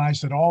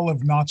realized that all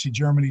of Nazi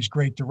Germany's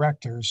great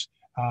directors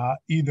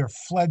either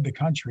fled the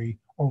country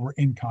or were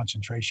in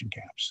concentration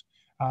camps.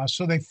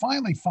 So they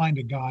finally find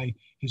a guy.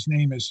 His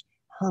name is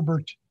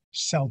Herbert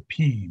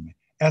Selpin,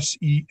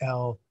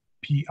 S-E-L-P-I-N.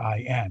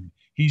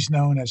 He's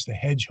known as the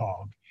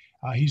Hedgehog.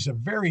 He's a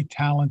very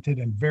talented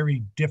and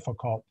very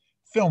difficult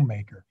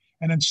filmmaker.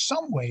 And in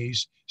some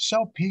ways,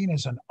 Selpine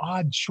is an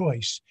odd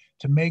choice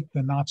to make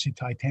the Nazi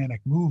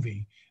Titanic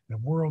movie the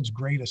world's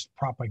greatest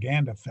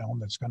propaganda film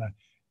that's going to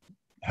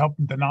help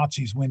the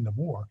Nazis win the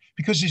war,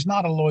 because he's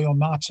not a loyal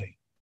Nazi.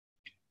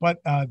 But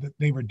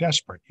they were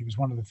desperate. He was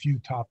one of the few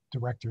top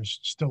directors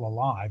still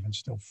alive and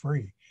still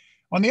free.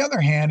 On the other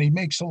hand, he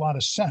makes a lot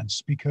of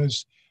sense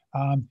because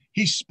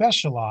he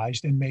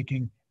specialized in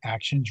making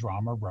action,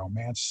 drama,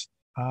 romance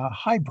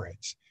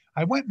hybrids.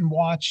 I went and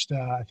watched,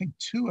 I think,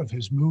 2 of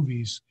his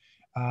movies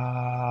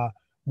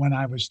when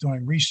I was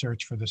doing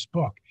research for this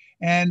book.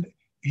 And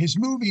his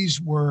movies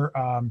were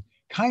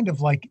kind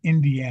of like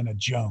Indiana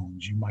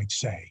Jones, you might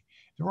say.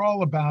 They're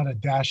all about a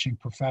dashing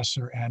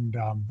professor, and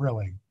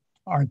really,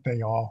 aren't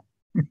they all?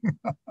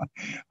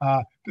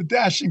 The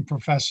dashing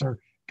professor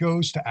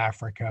goes to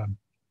Africa,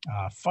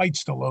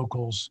 fights the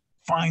locals,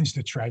 finds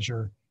the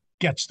treasure,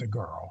 gets the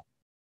girl.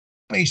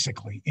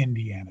 Basically,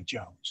 Indiana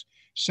Jones.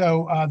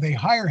 So they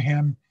hire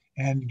him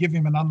and give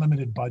him an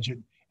unlimited budget,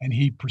 and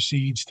he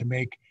proceeds to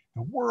make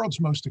the world's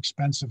most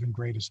expensive and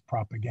greatest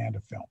propaganda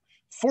film.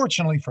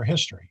 Fortunately for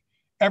history,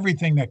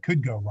 everything that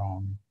could go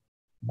wrong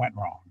went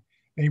wrong.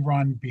 They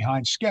run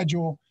behind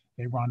schedule,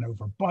 they run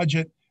over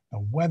budget,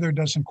 the weather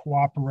doesn't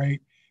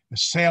cooperate, the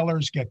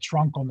sailors get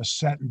drunk on the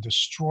set and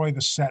destroy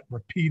the set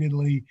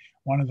repeatedly.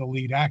 One of the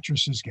lead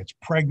actresses gets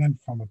pregnant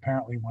from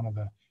apparently one of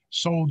the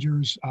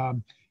soldiers.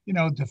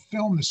 To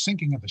film the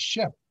sinking of the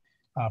ship,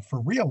 for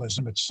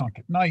realism, it's sunk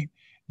at night.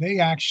 They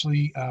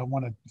actually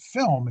want to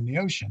film in the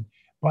ocean,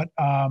 but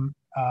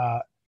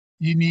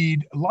you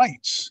need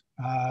lights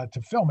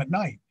to film at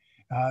night.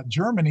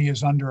 Germany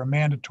is under a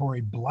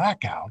mandatory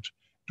blackout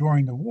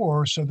during the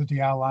war so that the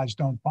Allies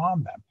don't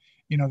bomb them.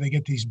 They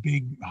get these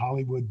big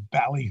Hollywood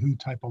ballyhoo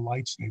type of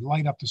lights. They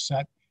light up the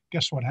set.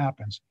 Guess what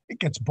happens? It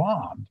gets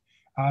bombed.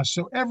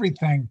 So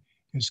everything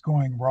is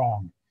going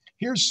wrong.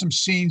 Here's some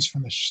scenes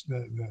from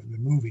the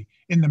movie.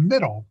 In the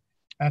middle,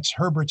 that's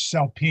Herbert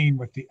Selpine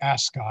with the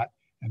ascot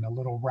and the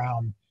little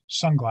round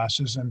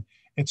sunglasses. And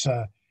it's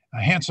a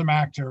handsome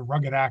actor,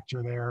 rugged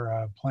actor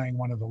there playing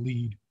one of the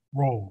lead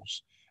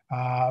roles.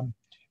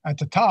 At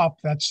the top,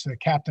 that's the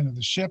captain of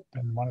the ship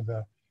and one of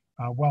the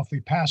wealthy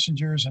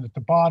passengers. And at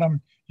the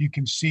bottom, you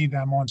can see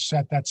them on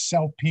set. That's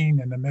Selpine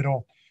in the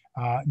middle,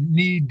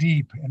 knee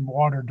deep in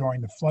water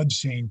during the flood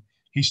scene.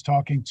 He's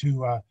talking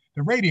to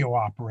the radio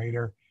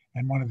operator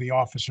and one of the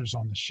officers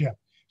on the ship.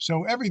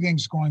 So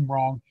everything's going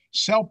wrong.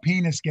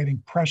 Selpine is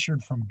getting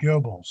pressured from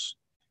Goebbels,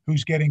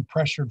 who's getting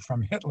pressured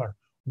from Hitler.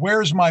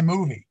 Where's my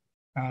movie?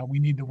 We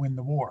need to win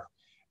the war.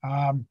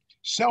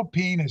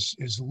 Selpine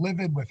is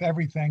livid with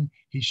everything.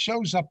 He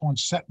shows up on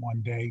set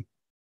one day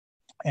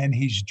and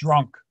he's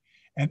drunk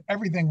and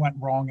everything went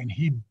wrong and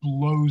he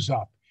blows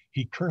up.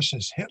 He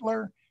curses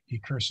Hitler, he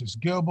curses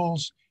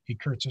Goebbels, he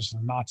curses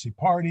the Nazi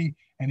party,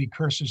 and he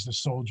curses the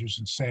soldiers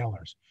and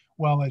sailors.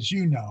 Well, as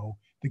you know,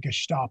 the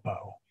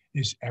Gestapo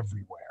is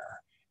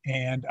everywhere.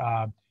 And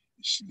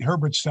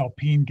Herbert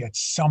Selpine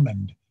gets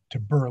summoned to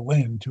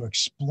Berlin to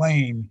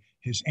explain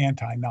his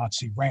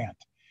anti-Nazi rant.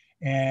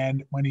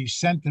 And when he's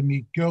sent to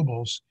meet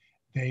Goebbels,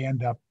 they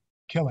end up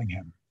killing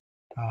him.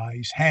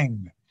 He's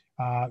hanged.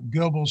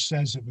 Goebbels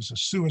says it was a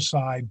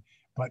suicide,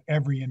 but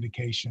every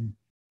indication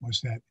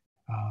was that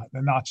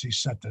the Nazis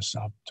set this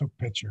up, took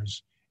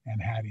pictures,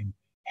 and had him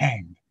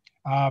hanged.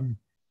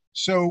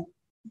 So,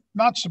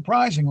 not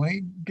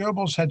surprisingly,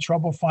 Goebbels had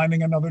trouble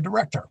finding another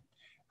director.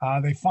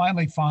 They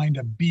finally find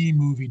a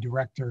B-movie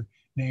director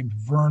named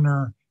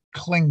Werner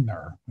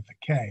Klingner with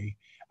a K,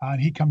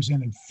 and he comes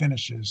in and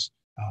finishes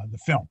the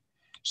film.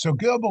 So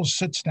Goebbels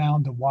sits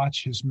down to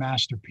watch his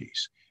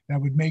masterpiece that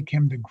would make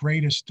him the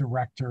greatest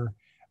director,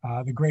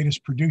 the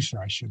greatest producer,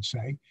 I should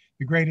say,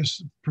 the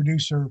greatest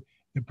producer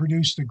that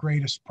produced the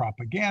greatest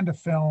propaganda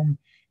film.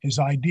 His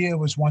idea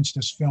was once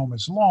this film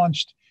is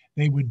launched,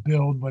 they would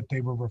build what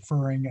they were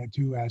referring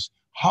to as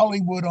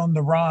Hollywood on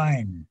the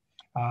Rhine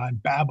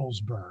in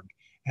Babelsberg.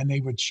 And they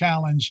would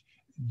challenge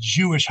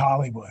Jewish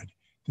Hollywood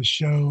to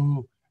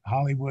show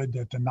Hollywood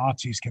that the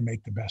Nazis can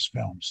make the best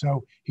film.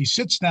 So he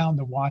sits down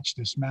to watch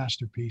this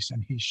masterpiece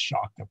and he's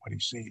shocked at what he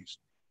sees.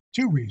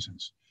 2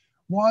 reasons.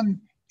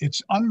 One,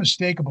 it's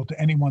unmistakable to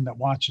anyone that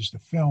watches the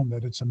film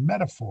that it's a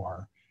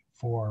metaphor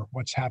for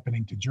what's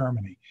happening to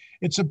Germany.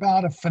 It's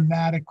about a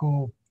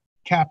fanatical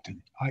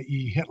captain,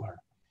 i.e. Hitler,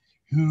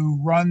 who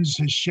runs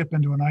his ship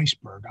into an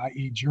iceberg,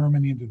 i.e.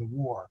 Germany into the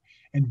war,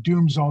 and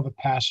dooms all the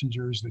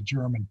passengers, the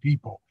German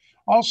people.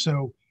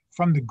 Also,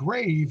 from the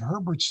grave,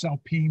 Herbert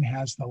Selpine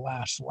has the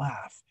last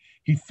laugh.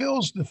 He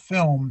fills the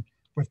film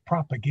with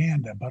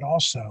propaganda, but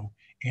also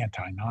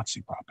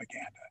anti-Nazi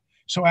propaganda.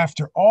 So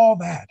after all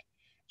that,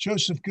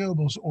 Joseph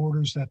Goebbels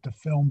orders that the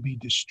film be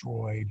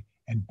destroyed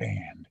and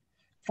banned.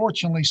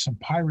 Fortunately, some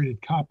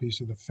pirated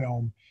copies of the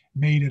film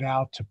made it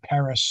out to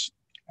Paris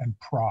and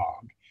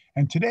Prague.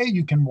 And today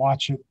you can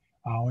watch it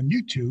on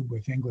YouTube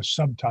with English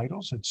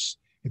subtitles. It's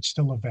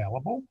still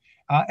available.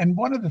 And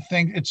one of the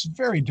things, it's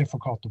very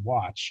difficult to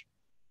watch.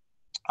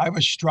 I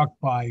was struck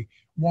by,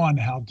 one,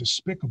 how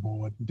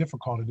despicable and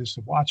difficult it is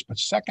to watch, but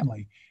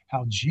secondly,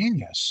 how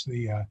genius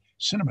the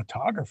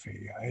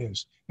cinematography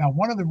is. Now,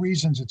 one of the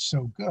reasons it's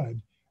so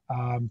good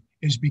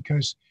is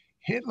because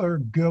Hitler,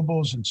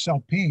 Goebbels, and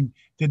Selpine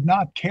did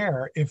not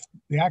care if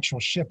the actual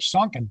ship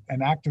sunk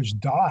and actors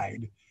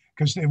died,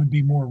 because it would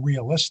be more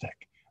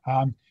realistic.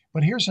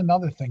 But here's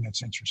another thing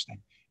that's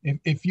interesting.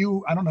 If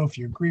you, I don't know if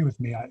you agree with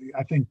me,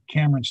 I think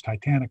Cameron's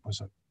Titanic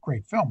was a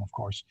great film, of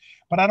course,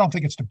 but I don't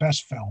think it's the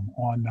best film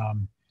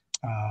on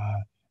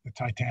the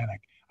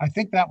Titanic. I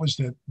think that was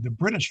the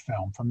British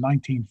film from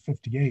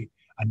 1958,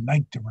 A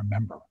Night to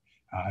Remember.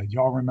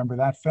 Y'all remember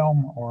that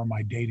film, or am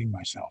I dating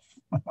myself?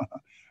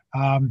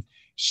 um,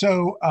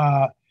 so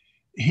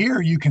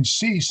here you can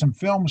see some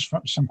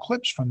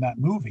clips from that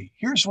movie.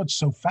 Here's what's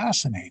so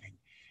fascinating.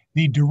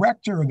 The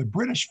director of the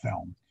British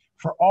film,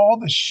 for all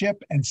the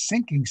ship and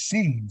sinking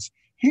scenes,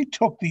 he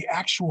took the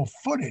actual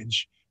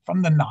footage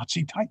from the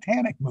Nazi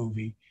Titanic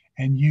movie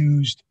and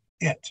used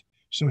it.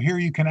 So here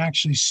you can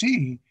actually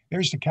see,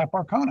 there's the Cap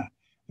Arcona,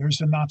 there's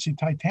the Nazi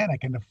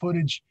Titanic, and the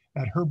footage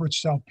that Herbert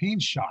Selpine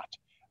shot.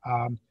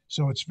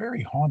 So it's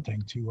very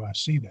haunting to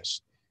see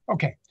this.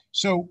 Okay,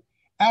 so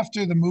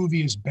after the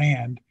movie is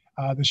banned,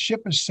 the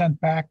ship is sent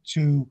back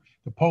to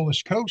the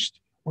Polish coast,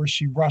 where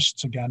she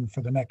rusts again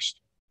for the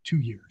next 2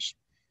 years,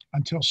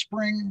 until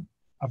spring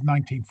of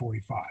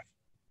 1945.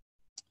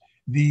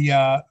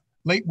 The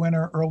late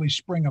winter, early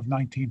spring of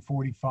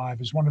 1945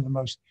 is one of the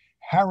most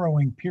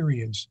harrowing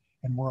periods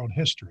in world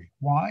history.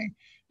 Why?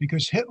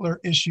 Because Hitler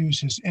issues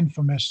his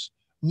infamous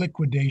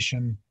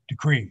liquidation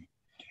decree.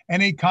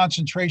 Any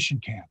concentration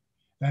camp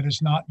that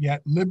is not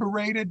yet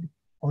liberated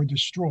or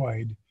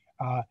destroyed,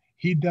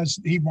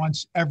 he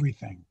wants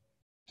everything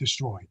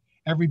destroyed.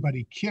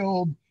 Everybody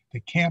killed, the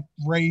camp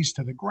razed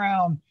to the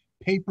ground,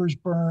 papers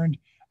burned,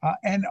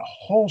 and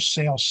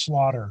wholesale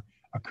slaughter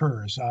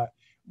occurs.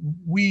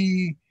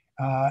 We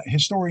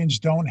historians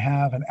don't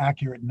have an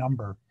accurate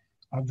number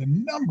of the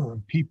number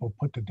of people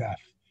put to death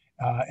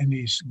in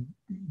these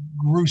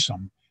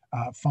gruesome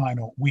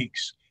final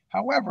weeks.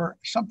 However,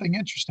 something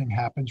interesting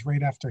happens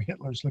right after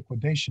Hitler's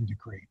liquidation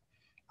decree.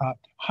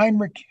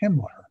 Heinrich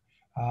Himmler,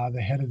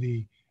 the head of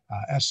the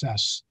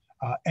SS,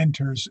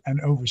 enters and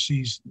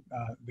oversees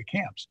the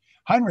camps.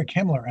 Heinrich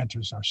Himmler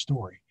enters our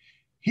story.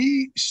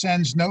 He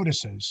sends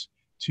notices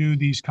to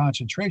these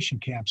concentration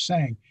camps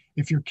saying,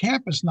 if your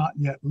camp is not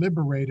yet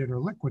liberated or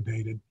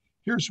liquidated,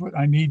 here's what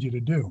I need you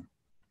to do.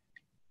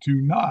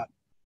 Do not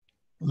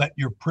let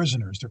your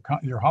prisoners,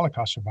 your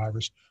Holocaust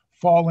survivors,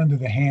 fall into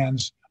the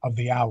hands of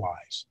the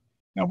Allies.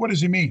 Now, what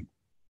does he mean?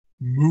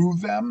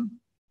 Move them,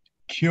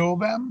 kill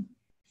them,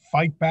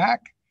 fight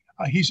back?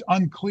 He's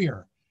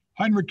unclear.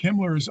 Heinrich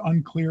Himmler is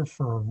unclear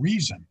for a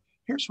reason.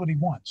 Here's what he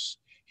wants.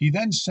 He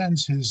then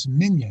sends his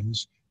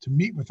minions to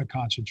meet with the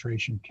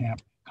concentration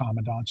camp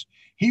commandants.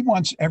 He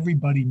wants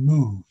everybody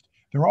moved.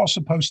 They're all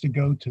supposed to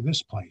go to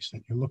this place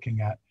that you're looking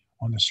at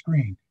on the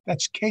screen.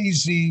 That's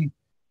KZ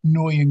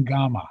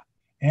Neuengamme,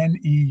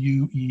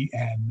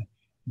 Neuengamme.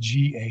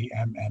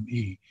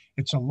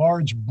 It's a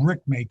large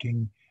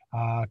brick-making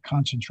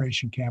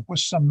concentration camp with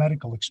some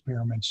medical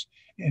experiments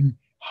in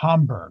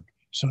Hamburg,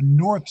 so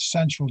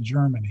north-central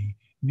Germany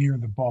near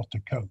the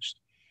Baltic coast.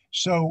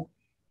 So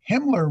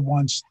Himmler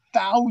wants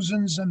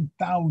thousands and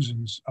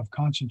thousands of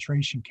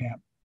concentration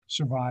camp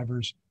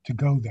survivors to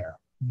go there.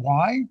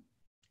 Why?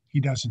 He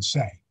doesn't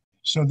say.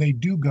 So they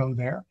do go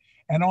there.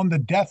 And on the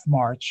death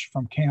march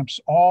from camps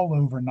all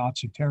over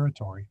Nazi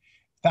territory,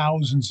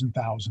 thousands and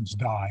thousands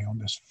die on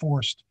this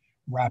forced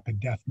rapid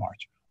death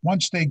march.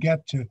 Once they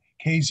get to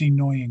KZ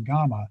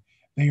Neuengamme,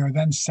 they are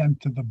then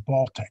sent to the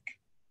Baltic,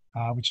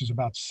 which is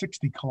about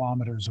 60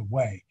 kilometers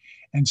away.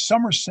 And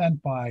some are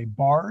sent by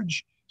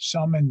barge,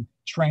 some in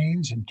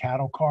trains and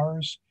cattle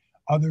cars,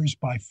 others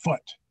by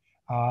foot.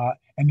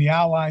 And the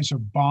Allies are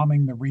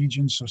bombing the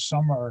region, so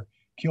some are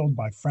killed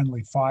by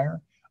friendly fire.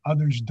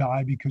 Others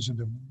die because of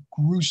the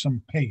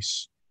gruesome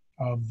pace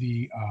of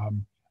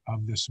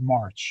this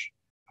march.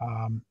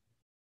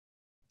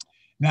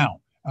 Now,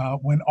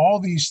 when all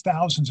these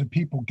thousands of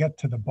people get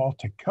to the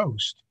Baltic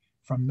coast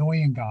from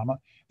Neuengamme,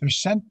 they're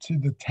sent to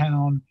the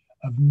town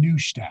of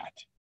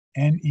Neustadt,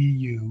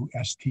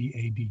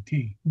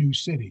 Neustadt, New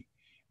City,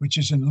 which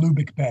is in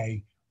Lubeck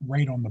Bay,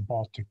 right on the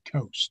Baltic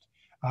coast.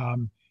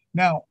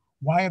 Now,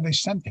 why are they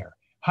sent there?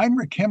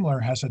 Heinrich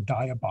Himmler has a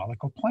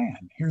diabolical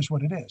plan. Here's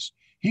what it is.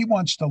 He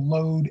wants to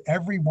load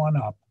everyone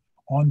up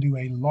onto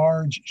a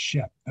large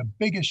ship, the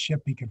biggest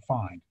ship he could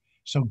find.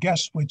 So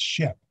guess which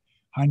ship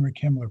Heinrich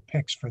Himmler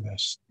picks for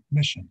this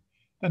mission?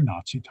 The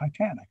Nazi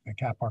Titanic, the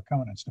Cap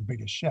Arcona. It's the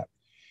biggest ship.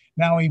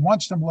 Now he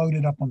wants them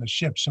loaded up on the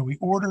ship, so he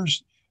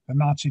orders the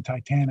Nazi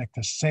Titanic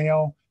to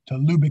sail to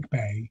Lubeck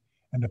Bay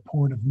and the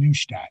port of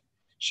Neustadt.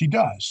 She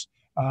does,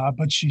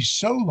 but she's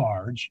so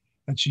large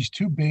that she's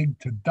too big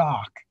to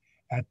dock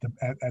at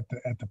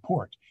the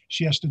port.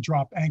 She has to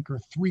drop anchor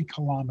 3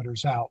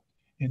 kilometers out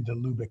into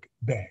Lubeck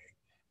Bay.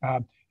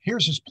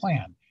 Here's his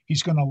plan.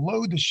 He's going to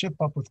load the ship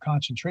up with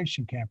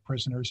concentration camp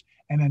prisoners,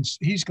 and then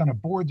he's going to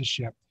board the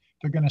ship,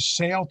 They're going to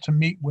sail to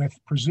meet with,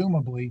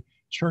 presumably,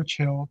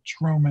 Churchill,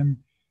 Truman,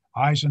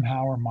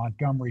 Eisenhower,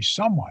 Montgomery,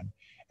 someone.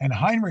 And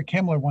Heinrich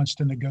Himmler wants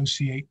to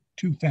negotiate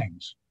two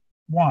things.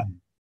 One,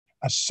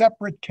 a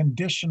separate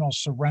conditional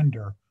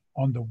surrender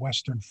on the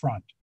Western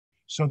Front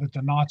so that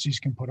the Nazis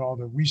can put all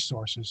their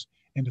resources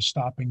into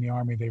stopping the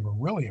army they were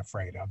really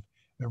afraid of,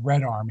 the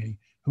Red Army,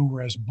 who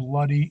were as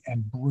bloody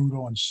and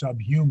brutal and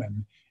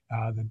subhuman,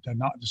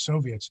 the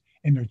Soviets,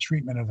 in their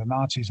treatment of the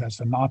Nazis as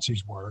the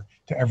Nazis were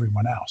to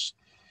everyone else.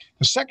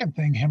 The second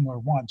thing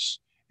Himmler wants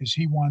is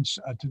he wants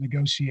to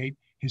negotiate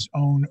his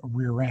own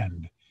rear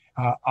end.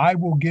 I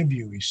will give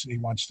you, he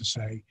wants to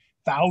say,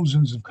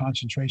 thousands of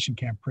concentration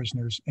camp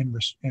prisoners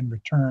in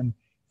return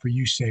for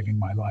you saving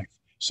my life.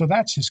 So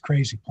that's his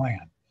crazy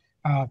plan.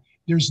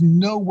 There's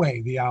no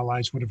way the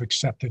Allies would have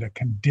accepted a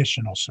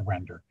conditional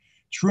surrender.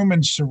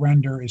 Truman's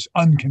surrender is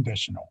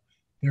unconditional.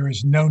 There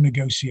is no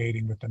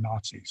negotiating with the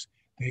Nazis.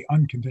 They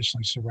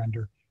unconditionally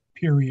surrender,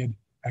 period,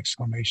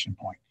 exclamation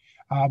point.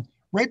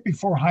 Right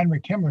before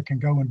Heinrich Himmler can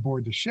go and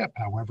board the ship,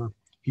 however,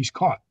 he's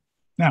caught.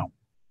 Now,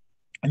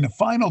 in the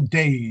final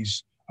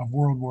days of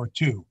World War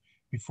II,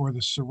 before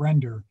the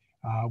surrender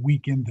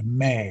week into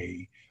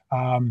May,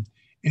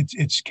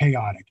 it's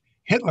chaotic.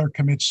 Hitler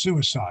commits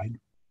suicide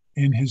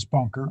in his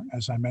bunker,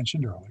 as I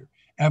mentioned earlier.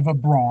 Eva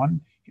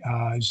Braun,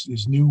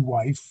 his new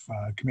wife,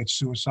 commits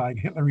suicide.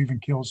 Hitler even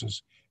kills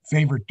his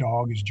favorite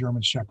dog, his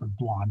German Shepherd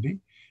Blondie.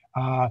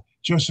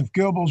 Joseph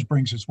Goebbels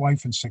brings his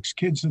wife and 6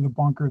 kids to the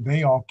bunker.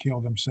 They all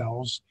kill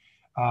themselves.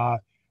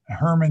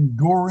 Hermann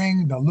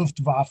Göring, the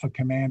Luftwaffe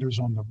commander's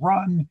on the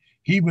run.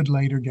 He would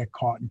later get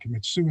caught and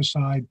commit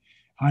suicide.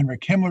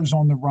 Heinrich Himmler's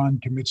on the run,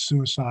 commits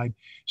suicide.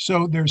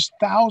 So there's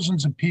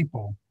thousands of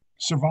people,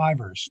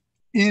 survivors,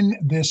 in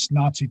this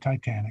Nazi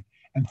Titanic,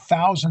 and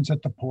thousands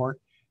at the port,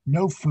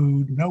 no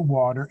food, no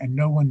water, and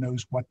no one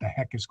knows what the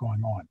heck is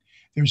going on.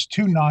 There's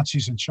 2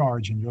 Nazis in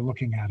charge, and you're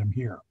looking at them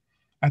here.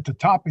 At the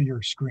top of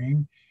your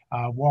screen,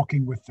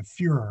 walking with the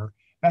Fuhrer,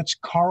 that's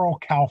Karl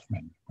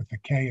Kaufmann with a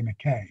K and a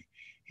K.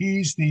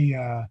 He's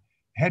the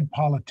head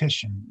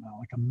politician,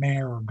 like a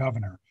mayor or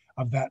governor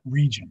of that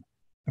region.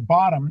 The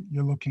bottom,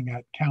 you're looking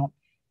at Count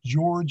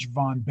George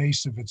von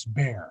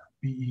Basewitz-Behr,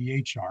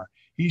 B-E-H-R.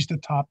 He's the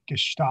top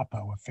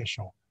Gestapo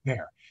official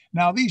there.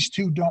 Now, these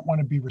two don't want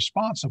to be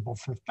responsible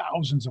for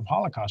thousands of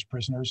Holocaust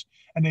prisoners,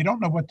 and they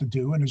don't know what to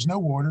do, and there's no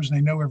orders, and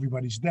they know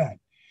everybody's dead.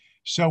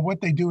 So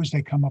what they do is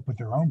they come up with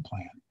their own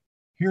plan.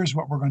 Here's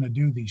what we're going to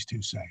do, these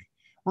two say.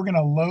 We're going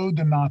to load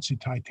the Nazi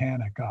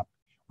Titanic up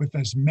with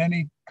as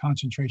many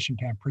concentration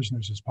camp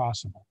prisoners as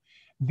possible.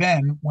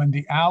 Then, when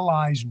the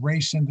Allies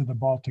race into the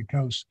Baltic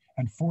coast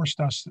and force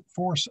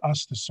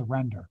us to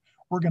surrender,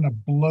 we're going to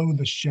blow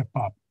the ship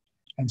up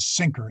and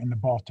sink her in the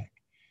Baltic.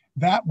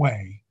 That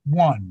way,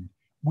 one,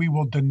 we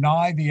will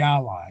deny the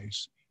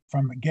Allies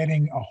from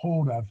getting a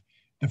hold of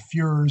the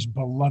Fuhrer's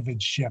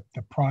beloved ship,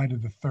 the pride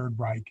of the Third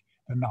Reich,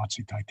 the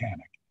Nazi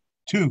Titanic.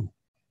 Two,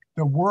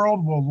 the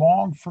world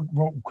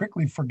will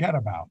quickly forget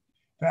about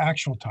the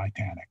actual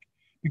Titanic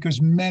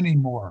because many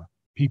more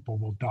people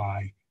will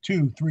die.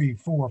 2, 3,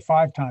 4,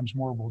 5 times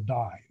more will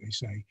die, they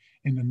say,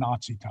 in the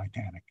Nazi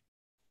Titanic.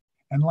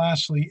 And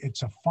lastly,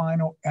 it's a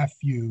final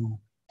FU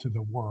to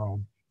the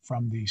world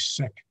from these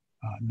sick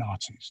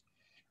Nazis.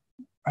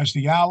 As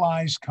the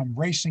Allies come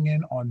racing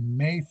in on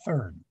May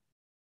 3rd,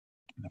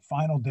 in the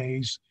final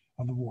days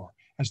of the war,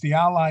 as the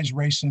Allies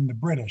race in, the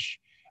British,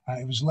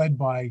 it was led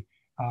by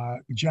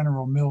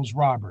General Mills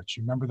Roberts.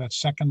 You remember that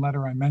second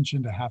letter I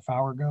mentioned a half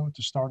hour ago at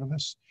the start of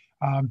this?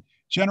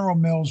 General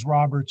Mills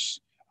Roberts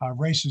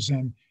races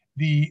in.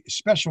 The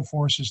special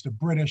forces, the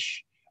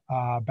British,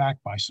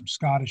 backed by some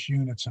Scottish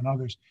units and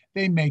others,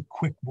 they make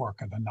quick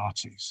work of the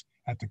Nazis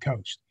at the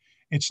coast.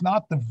 It's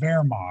not the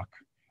Wehrmacht,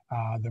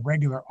 the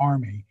regular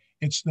army,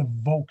 it's the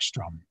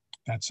Volkssturm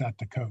that's at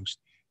the coast.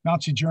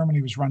 Nazi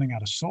Germany was running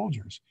out of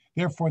soldiers.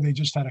 Therefore, they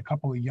just had a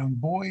couple of young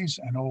boys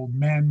and old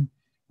men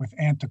with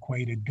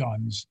antiquated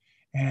guns,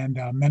 and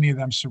many of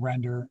them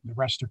surrender. The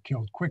rest are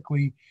killed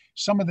quickly.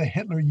 Some of the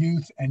Hitler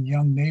Youth and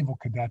young naval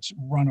cadets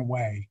run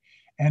away,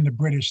 and the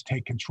British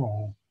take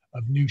control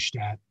of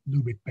Neustadt,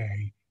 Lübeck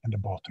Bay, and the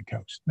Baltic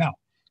coast. Now,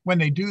 when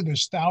they do,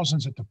 there's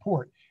thousands at the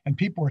port, and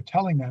people are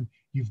telling them,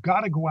 you've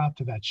got to go out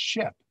to that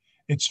ship.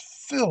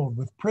 It's filled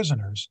with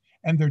prisoners,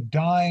 and they're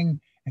dying,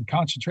 and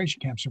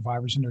concentration camp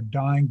survivors, and they're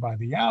dying by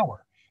the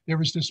hour. There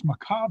was this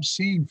macabre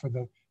scene for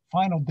the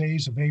final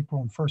days of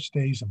April and first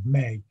days of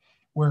May,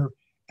 where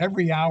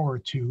every hour or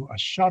two, a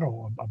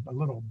shuttle, a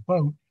little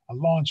boat, a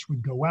launch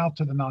would go out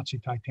to the Nazi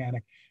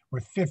Titanic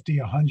with 50,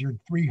 100,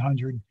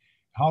 300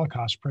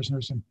 Holocaust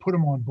prisoners and put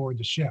them on board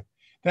the ship.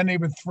 Then they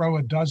would throw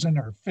a dozen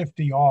or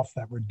 50 off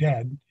that were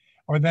dead,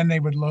 or then they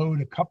would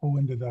load a couple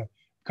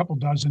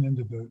dozen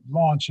into the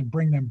launch and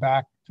bring them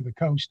back to the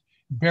coast,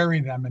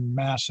 bury them in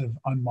massive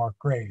unmarked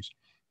graves.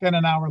 Then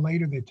an hour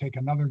later, they'd take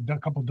another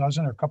couple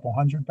dozen or a couple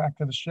hundred back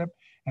to the ship,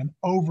 and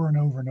over and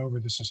over and over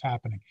this is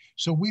happening.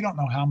 So we don't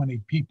know how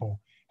many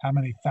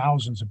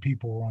thousands of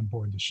people were on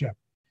board the ship.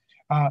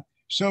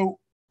 So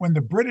when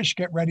the British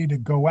get ready to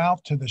go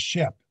out to the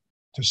ship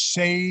to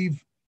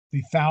save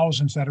the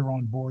thousands that are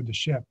on board the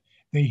ship,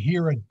 they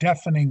hear a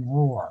deafening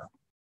roar.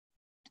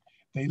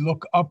 They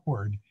look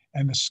upward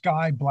and the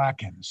sky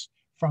blackens.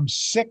 From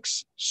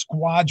 6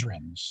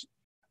 squadrons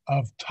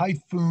of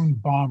Typhoon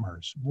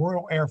bombers,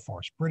 Royal Air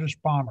Force, British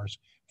bombers,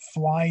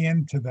 fly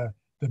into the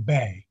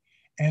bay,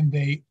 and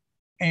they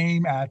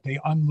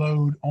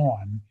unload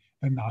on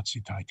the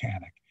Nazi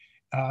Titanic.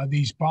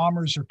 These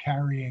bombers are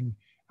carrying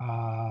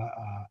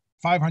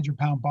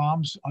 500-pound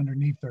bombs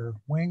underneath their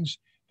wings.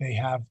 They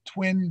have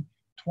twin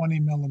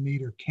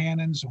 20-millimeter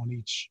cannons on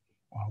each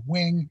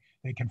wing.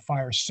 They can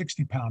fire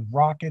 60-pound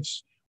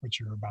rockets,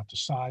 which are about the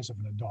size of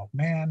an adult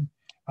man,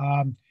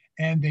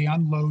 and they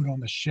unload on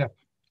the ship.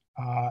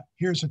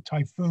 Here's a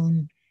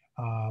Typhoon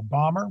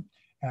bomber.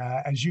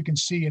 As you can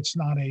see, it's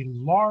not a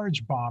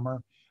large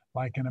bomber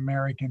like an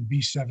American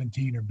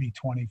B-17 or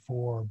B-24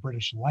 or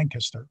British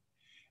Lancaster.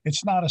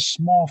 It's not a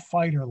small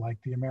fighter like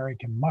the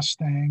American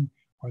Mustang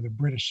or the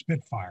British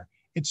Spitfire.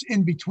 It's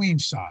in between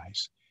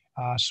size,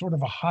 sort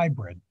of a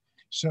hybrid.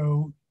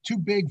 So too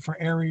big for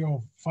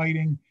aerial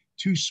fighting,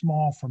 too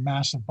small for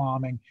massive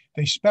bombing.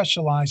 They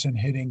specialize in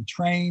hitting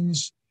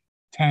trains,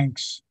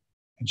 tanks,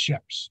 and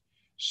ships.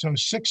 So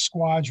 6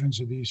 squadrons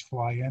of these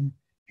fly in.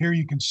 Here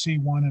you can see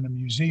one in a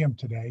museum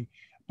today.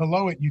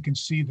 Below it, you can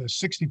see the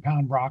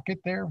 60-pound rocket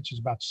there, which is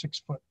about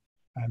 6 foot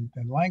in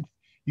length.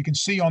 You can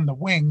see on the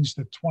wings,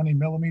 the 20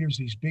 millimeters,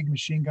 these big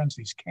machine guns,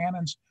 these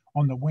cannons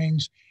on the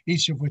wings,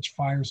 each of which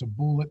fires a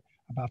bullet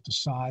about the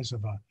size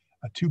of a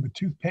tube of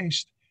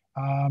toothpaste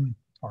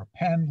or a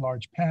pen,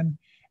 large pen.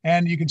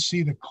 And you can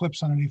see the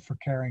clips underneath for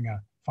carrying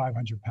a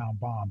 500-pound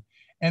bomb.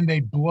 And they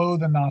blow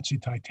the Nazi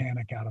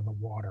Titanic out of the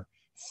water.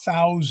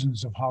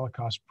 Thousands of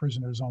Holocaust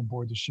prisoners on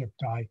board the ship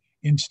die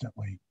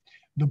instantly.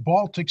 The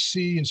Baltic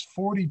Sea is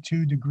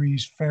 42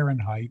 degrees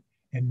Fahrenheit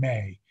in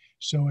May.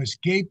 So as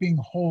gaping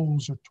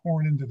holes are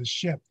torn into the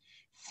ship,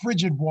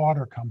 frigid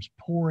water comes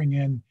pouring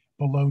in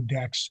below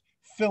decks,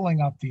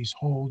 filling up these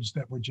holds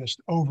that were just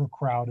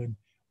overcrowded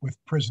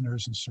with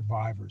prisoners and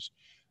survivors.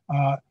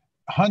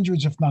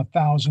 Hundreds, if not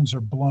thousands,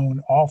 are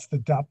blown off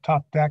the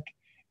top deck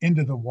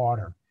into the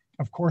water.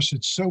 Of course,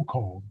 it's so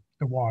cold,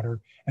 the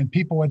water, and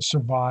people had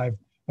survived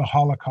the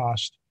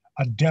Holocaust,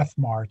 a death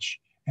march,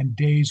 and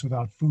days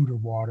without food or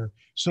water.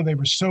 So they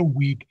were so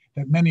weak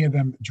that many of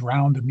them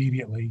drowned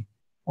immediately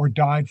or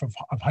died of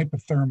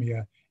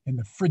hypothermia in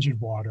the frigid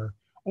water.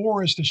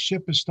 Or as the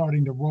ship is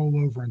starting to roll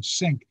over and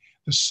sink,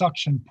 the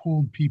suction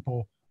pulled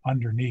people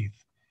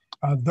underneath.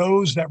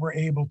 Those that were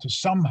able to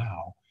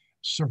somehow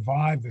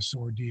survive this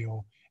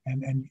ordeal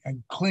and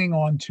cling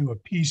on to a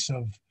piece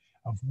of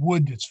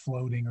wood that's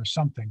floating or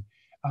something,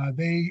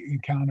 they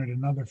encountered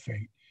another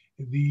fate.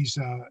 These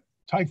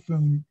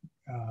Typhoon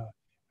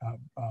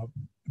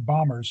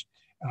bombers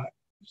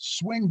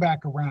swing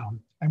back around,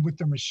 and with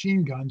their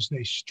machine guns,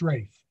 they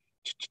strafe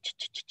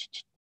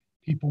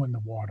people in the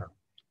water.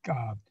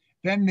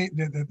 Then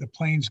the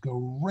planes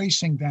go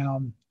racing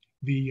down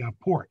the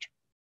port,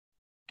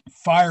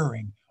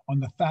 firing on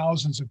the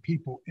thousands of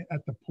people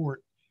at the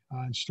port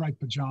in striped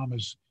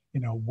pajamas,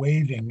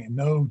 waving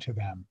no to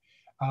them.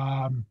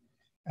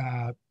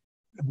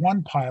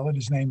 One pilot,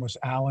 his name was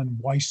Alan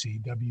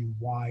Weisse,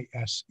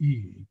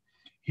 W-Y-S-E.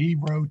 He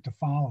wrote the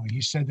following.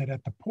 He said that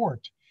at the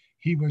port,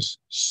 he was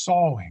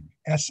sawing,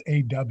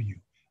 S-A-W,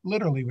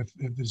 literally with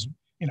his,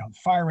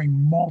 firing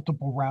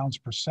multiple rounds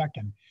per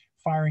second,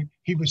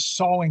 he was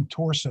sawing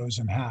torsos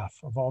in half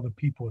of all the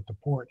people at the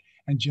port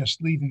and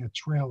just leaving a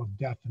trail of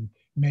death and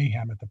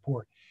mayhem at the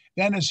port.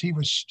 Then as he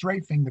was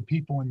strafing the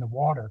people in the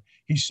water,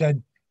 he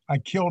said, I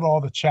killed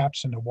all the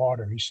chaps in the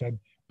water. He said,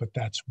 but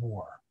that's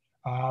war.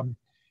 One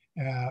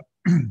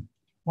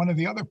of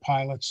the other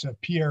pilots,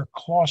 Pierre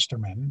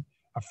Closterman,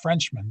 a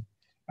Frenchman,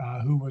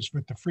 who was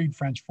with the Freed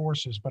French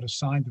Forces, but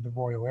assigned to the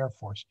Royal Air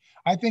Force.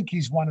 I think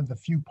he's one of the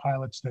few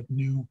pilots that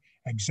knew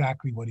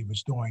exactly what he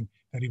was doing,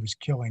 that he was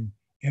killing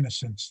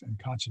innocents and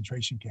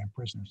concentration camp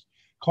prisoners.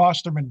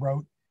 Closterman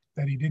wrote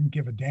that he didn't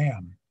give a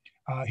damn.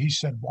 He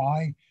said,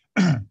 why?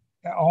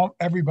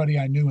 Everybody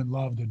I knew and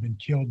loved had been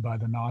killed by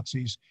the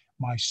Nazis.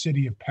 My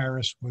city of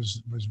Paris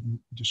was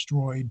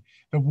destroyed.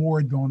 The war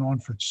had gone on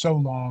for so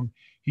long.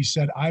 He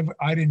said, I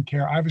didn't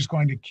care. I was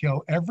going to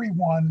kill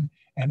everyone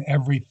and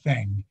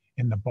everything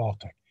in the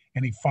Baltic.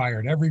 And he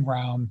fired every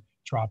round,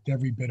 dropped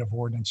every bit of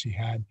ordnance he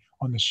had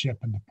on the ship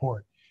in the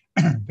port.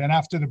 Then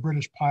after the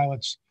British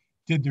pilots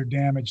did their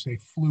damage, they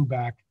flew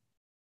back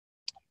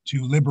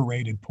to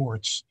liberated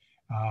ports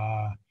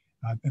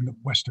in the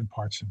western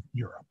parts of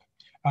Europe.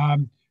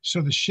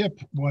 So the ship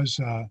was,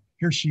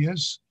 here she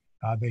is.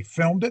 They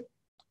filmed it.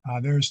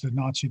 There's the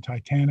Nazi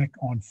Titanic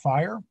on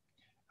fire.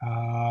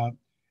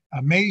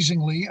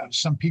 Amazingly,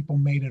 some people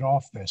made it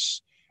off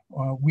this.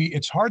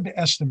 It's hard to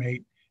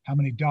estimate how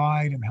many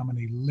died and how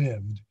many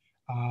lived.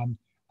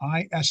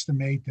 I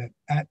estimate that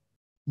at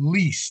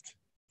least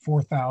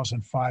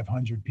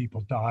 4,500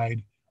 people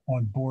died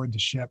on board the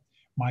ship.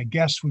 My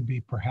guess would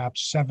be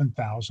perhaps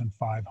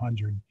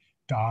 7,500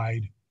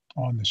 died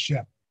on the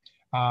ship.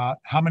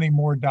 How many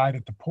more died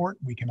at the port?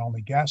 We can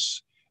only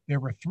guess. There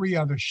were 3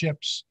 other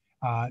ships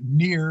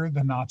near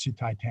the Nazi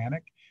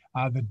Titanic.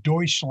 The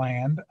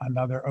Deutschland,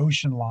 another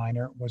ocean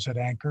liner, was at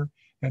anchor.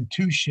 Then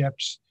two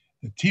ships,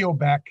 the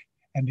Teelbeck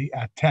and the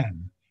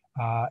Aten,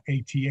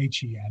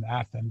 A-T-H-E-N,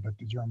 Athens, but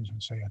the Germans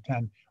would say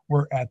Aten,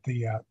 were at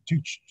the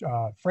two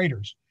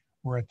freighters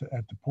were at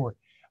the port.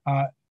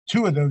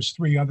 Two of those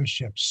three other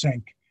ships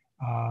sank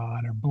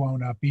and are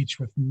blown up, each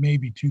with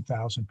maybe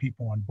 2,000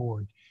 people on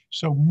board.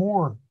 So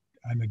more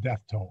on the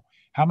death toll.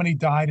 How many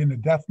died in the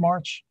death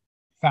march?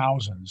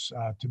 Thousands,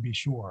 to be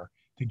sure,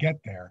 to get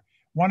there.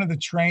 One of the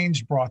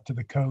trains brought to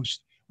the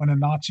coast when the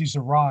Nazis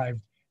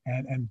arrived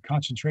and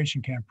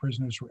concentration camp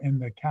prisoners were in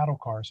the cattle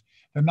cars,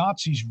 the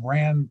Nazis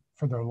ran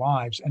for their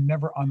lives and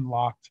never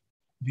unlocked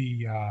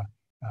the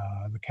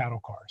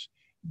cattle cars.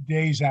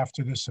 Days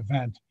after this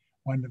event,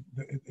 when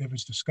it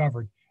was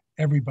discovered,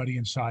 everybody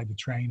inside the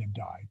train had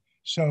died.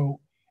 So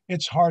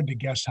it's hard to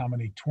guess how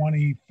many,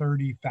 20,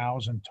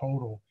 30,000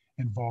 total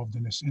involved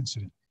in this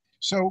incident.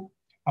 So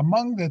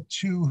among the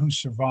two who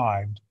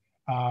survived,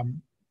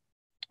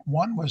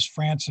 one was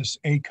Francis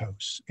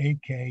Akos,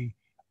 A-K-O-S.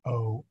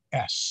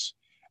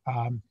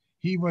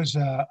 He was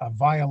a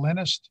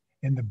violinist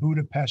in the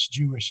Budapest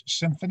Jewish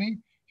Symphony.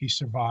 He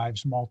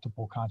survives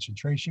multiple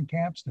concentration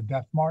camps, the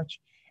Death March,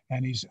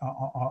 and he's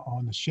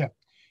on the ship.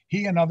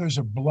 He and others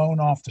are blown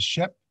off the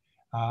ship.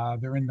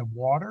 They're in the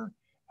water.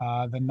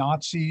 The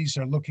Nazis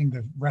are looking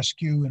to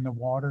rescue in the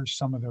water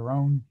some of their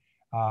own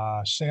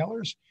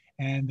sailors,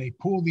 and they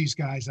pull these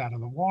guys out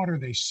of the water.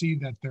 They see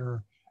that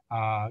they're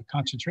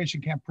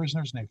concentration camp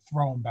prisoners, and they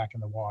throw them back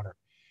in the water.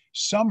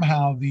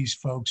 Somehow these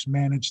folks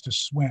managed to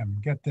swim,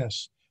 get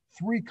this,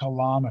 3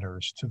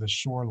 kilometers to the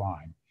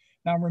shoreline.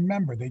 Now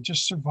remember, they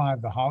just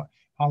survived the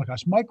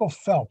Holocaust. Michael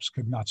Phelps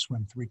could not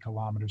swim 3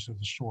 kilometers to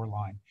the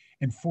shoreline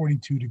in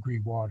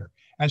 42-degree water.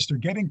 As they're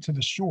getting to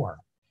the shore,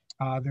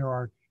 there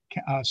are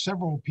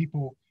several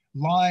people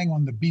lying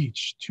on the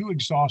beach, too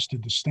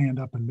exhausted to stand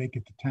up and make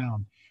it to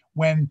town,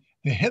 when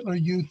the Hitler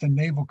Youth and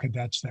naval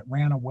cadets that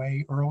ran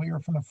away earlier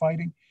from the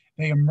fighting,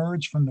 they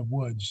emerge from the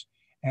woods,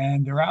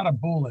 and they're out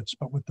of bullets,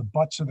 but with the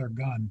butts of their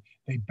gun,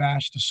 they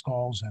bash the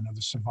skulls in of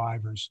the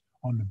survivors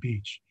on the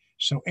beach.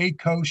 So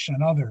Akos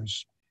and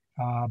others,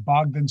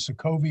 Bogdan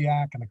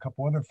Sokoviak and a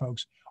couple other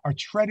folks, are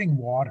treading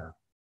water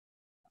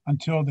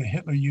until the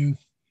Hitler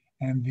Youth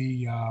and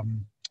the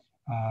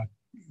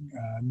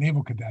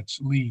naval cadets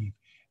leave.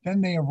 Then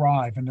they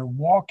arrive and they're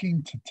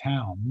walking to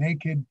town,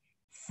 naked,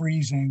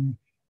 freezing.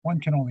 One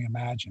can only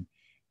imagine.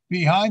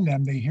 Behind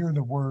them, they hear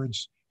the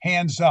words,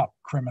 "Hands up,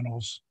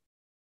 criminals."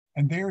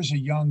 And there's a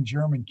young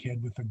German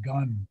kid with a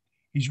gun.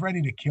 He's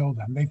ready to kill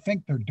them. They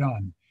think they're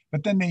done,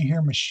 but then they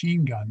hear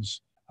machine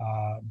guns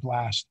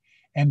blast,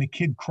 and the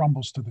kid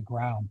crumbles to the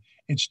ground.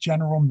 It's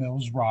General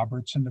Mills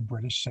Roberts and the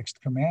British 6th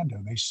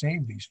Commando. They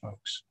save these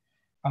folks.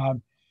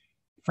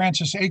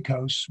 Francis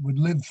Akos would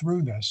live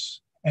through this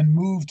and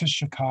move to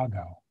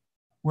Chicago,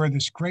 where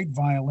this great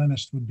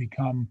violinist would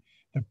become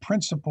the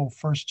principal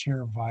first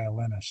chair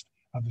violinist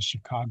of the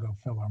Chicago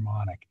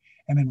Philharmonic,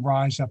 and then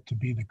rise up to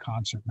be the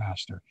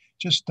concertmaster.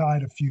 Just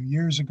died a few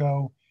years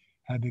ago,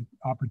 had the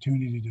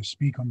opportunity to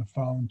speak on the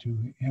phone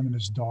to him and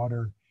his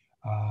daughter,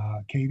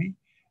 Katie.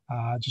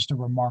 Just a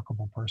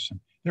remarkable person.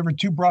 There were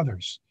 2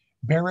 brothers,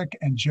 Berek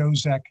and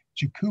Jozek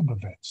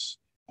Jakubowicz,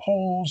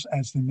 Poles,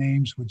 as the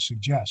names would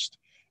suggest,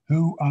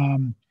 who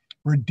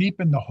were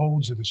deep in the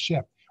holds of the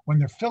ship. When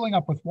they're filling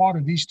up with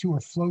water, these 2 are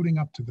floating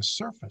up to the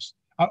surface,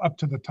 up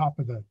to the top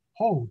of the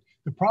hold.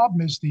 The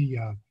problem is the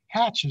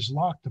hatch is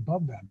locked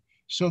above them.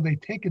 So they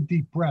take a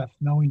deep breath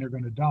knowing they're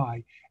going to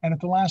die. And at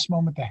the last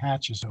moment, the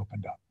hatch is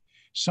opened up.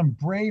 Some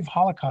brave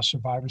Holocaust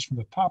survivors from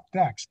the top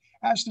decks,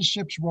 as the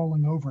ship's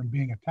rolling over and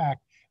being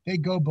attacked, they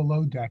go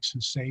below decks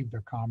and save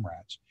their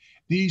comrades.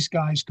 These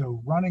guys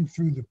go running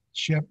through the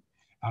ship.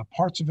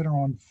 Parts of it are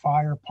on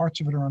fire, parts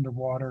of it are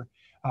underwater.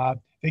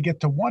 They get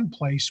to one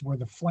place where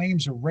the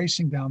flames are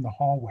racing down the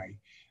hallway.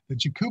 The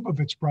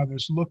Jakubowicz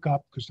brothers look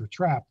up because they're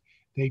trapped.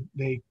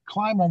 They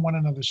climb on one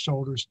another's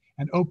shoulders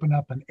and open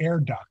up an air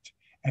duct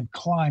and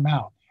climb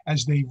out.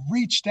 As they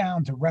reach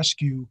down to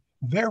rescue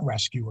their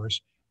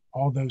rescuers,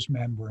 all those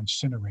men were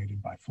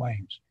incinerated by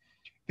flames.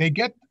 They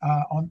get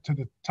onto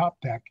the top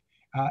deck.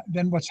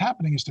 Then what's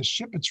happening is the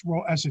ship,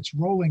 as it's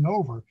rolling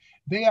over,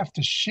 they have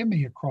to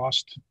shimmy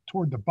across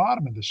toward the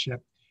bottom of the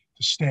ship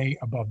to stay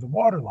above the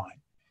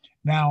waterline.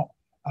 Now,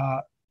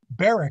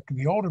 Berek,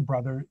 the older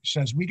brother,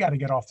 says, "We got to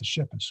get off the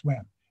ship and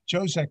swim."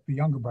 Jozek, the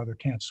younger brother,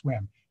 can't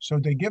swim. So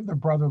they give their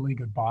brotherly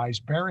goodbyes.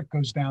 Berek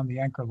goes down the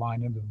anchor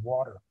line into the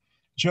water.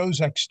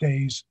 Jozek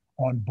stays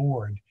on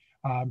board.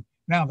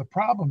 Now, the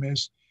problem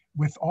is,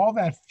 with all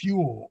that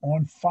fuel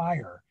on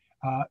fire,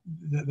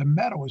 the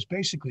metal is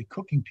basically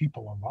cooking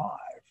people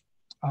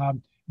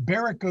alive.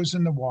 Berek goes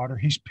in the water.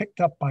 He's picked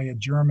up by a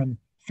German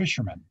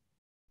fisherman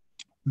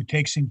who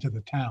takes him to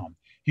the town.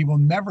 He will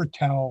never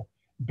tell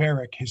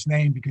Berek his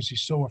name because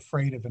he's so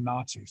afraid of the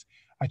Nazis.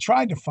 I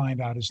tried to find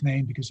out his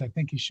name because I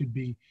think he should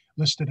be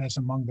listed as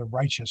among the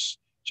righteous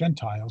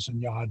Gentiles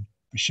in Yad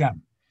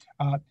Vashem.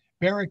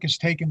 Barrick is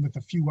taken with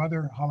a few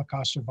other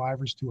Holocaust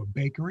survivors to a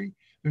bakery.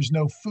 There's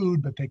no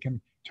food, but they can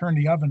turn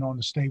the oven on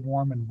to stay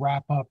warm and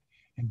wrap up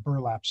in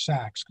burlap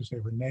sacks because they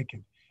were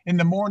naked. In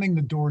the morning,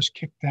 the door's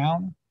kicked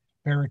down.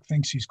 Barrick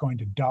thinks he's going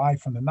to die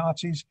from the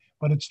Nazis,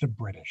 but it's the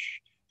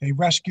British. They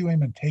rescue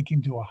him and take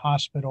him to a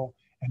hospital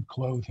and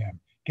clothe him.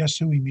 Guess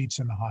who he meets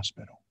in the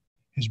hospital?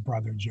 His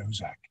brother,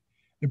 Jozek.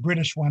 The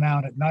British went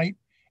out at night,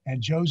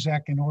 and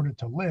Jozek, in order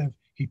to live,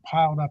 he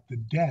piled up the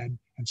dead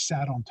and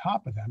sat on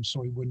top of them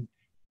so he wouldn't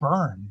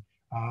burn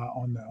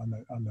on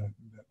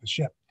the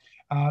ship.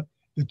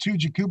 The two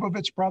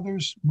Jakubowicz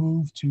brothers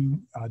moved to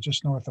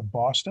just north of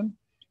Boston.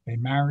 They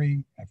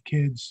marry, have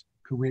kids,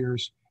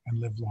 careers, and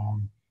live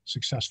long,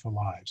 successful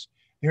lives.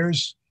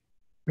 There's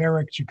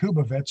Barrick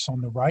Jakubowicz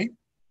on the right,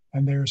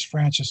 and there's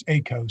Francis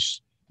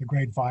Akos, the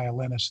great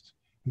violinist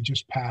who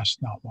just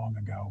passed not long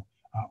ago,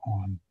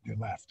 on the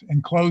left.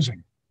 In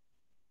closing,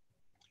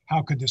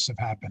 how could this have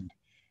happened?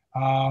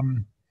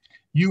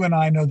 You and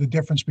I know the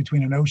difference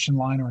between an ocean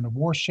liner and a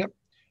warship.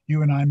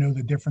 You and I know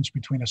the difference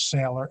between a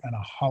sailor and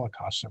a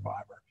Holocaust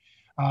survivor.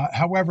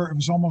 However, it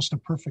was almost a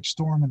perfect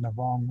storm in the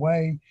wrong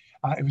way.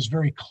 It was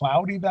very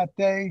cloudy that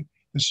day.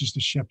 This is the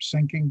ship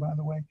sinking, by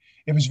the way.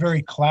 It was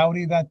very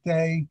cloudy that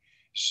day,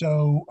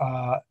 so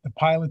the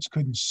pilots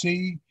couldn't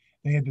see.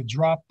 They had to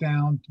drop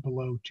down to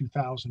below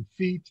 2,000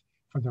 feet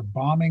for their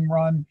bombing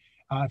run.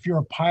 If you're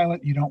a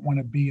pilot, you don't want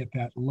to be at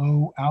that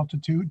low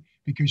altitude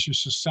because you're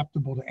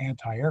susceptible to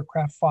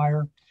anti-aircraft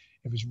fire.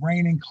 It was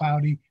raining,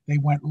 cloudy. They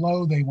went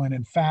low, they went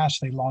in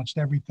fast, they launched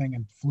everything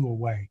and flew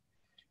away.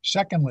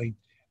 Secondly,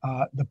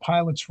 the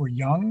pilots were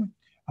young,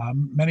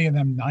 many of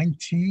them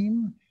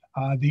 19.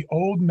 The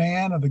old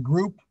man of the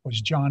group was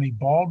Johnny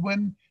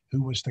Baldwin,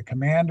 who was the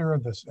commander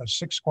of the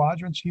 6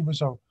 squadrons. He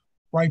was a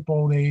ripe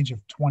old age of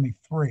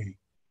 23.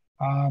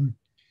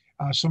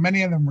 So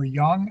many of them were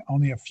young,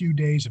 only a few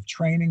days of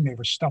training. They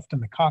were stuffed in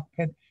the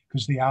cockpit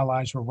because the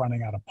Allies were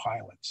running out of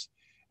pilots.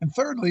 And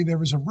thirdly, there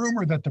was a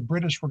rumor that the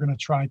British were going to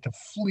try to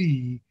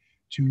flee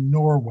to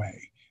Norway.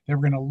 They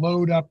were going to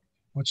load up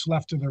what's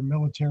left of their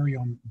military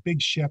on big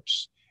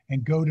ships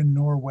and go to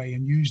Norway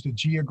and use the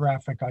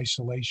geographic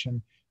isolation,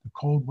 the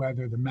cold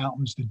weather, the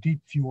mountains, the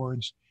deep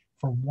fjords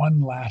for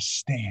one last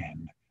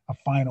stand, a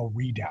final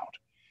redoubt.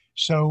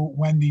 So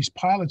when these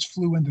pilots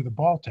flew into the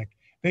Baltic,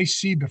 they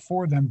see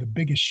before them the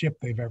biggest ship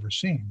they've ever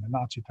seen, the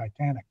Nazi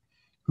Titanic,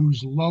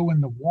 who's low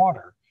in the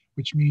water,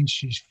 which means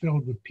she's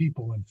filled with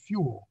people and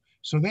fuel.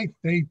 So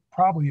they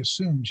probably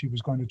assumed she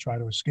was going to try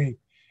to escape,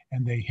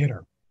 and they hit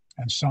her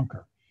and sunk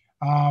her.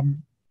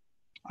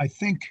 I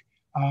think,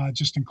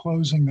 just in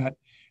closing, that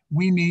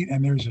we need,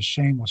 and there's a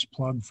shameless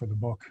plug for the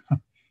book,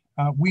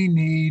 we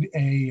need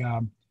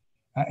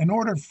in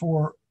order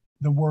for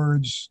the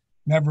words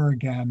never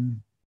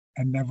again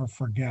and never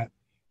forget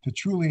to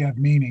truly have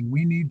meaning,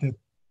 we need to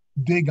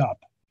dig up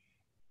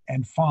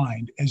and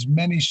find as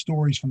many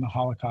stories from the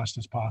Holocaust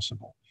as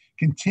possible,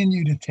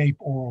 continue to tape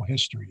oral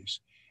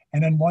histories.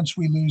 And then once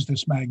we lose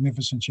this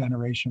magnificent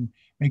generation,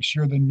 make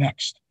sure the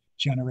next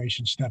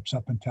generation steps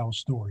up and tells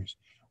stories.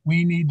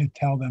 We need to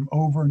tell them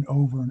over and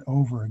over and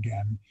over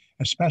again,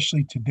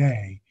 especially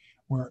today,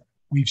 where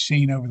we've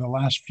seen over the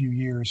last few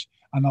years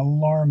an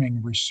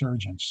alarming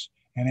resurgence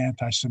in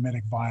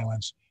anti-Semitic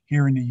violence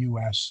here in the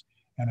US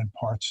and in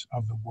parts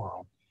of the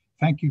world.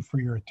 Thank you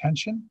for your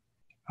attention.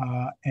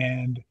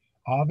 And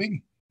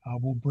Avi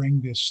will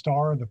bring the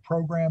star of the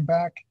program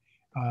back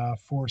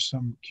for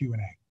some Q&A.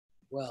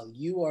 Well,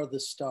 you are the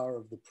star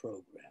of the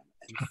program,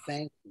 and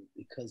thank you,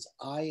 because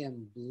I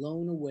am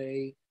blown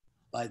away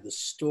by the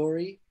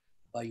story,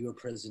 by your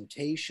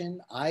presentation.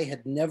 I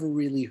had never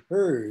really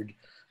heard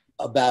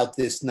about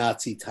this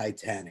Nazi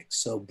Titanic,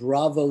 so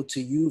bravo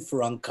to you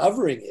for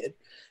uncovering it.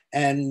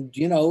 And,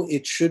 you know,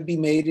 it should be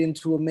made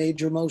into a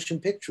major motion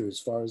picture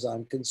as far as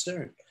I'm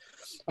concerned.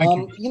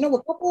 You know,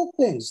 a couple of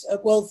things.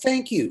 Well,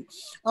 thank you.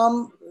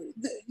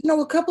 You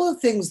know, a couple of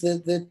things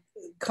that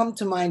come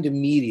to mind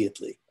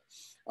immediately.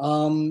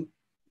 You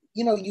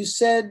know, you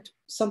said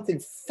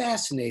something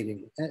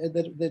fascinating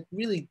that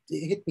really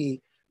hit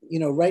me, you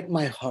know, right in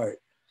my heart.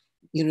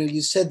 You know,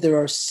 you said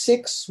there are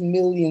 6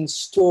 million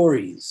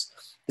stories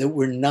that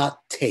were not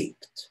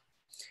taped.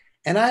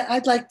 And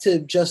I'd like to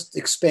just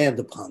expand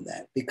upon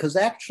that, because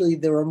actually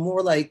there are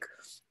more like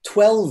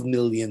 12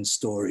 million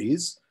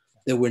stories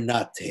that were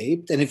not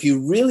taped. And if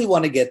you really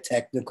want to get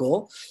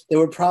technical, there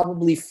were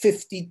probably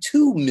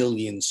 52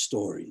 million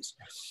stories.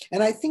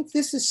 And I think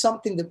this is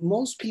something that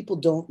most people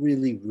don't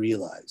really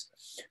realize.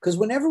 Because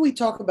whenever we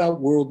talk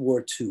about World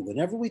War II,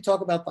 whenever we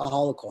talk about the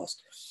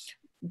Holocaust,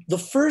 the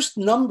first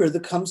number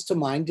that comes to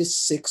mind is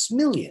 6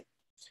 million.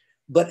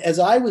 But as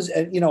I was,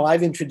 you know,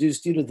 I've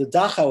introduced you to the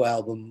Dachau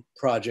album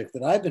project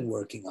that I've been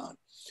working on.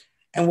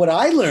 And what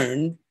I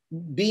learned,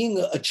 being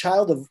a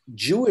child of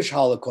Jewish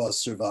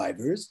Holocaust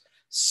survivors,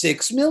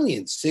 6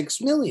 million,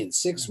 6 million,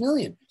 6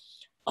 million.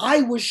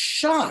 I was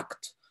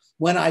shocked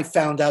when I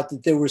found out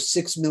that there were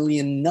 6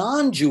 million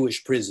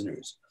non-Jewish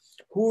prisoners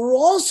who were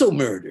also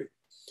murdered,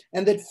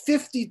 and that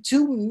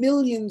 52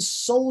 million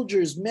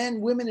soldiers,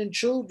 men, women, and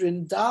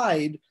children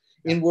died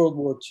in World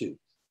War II.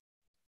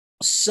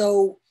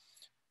 So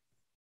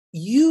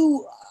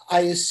you,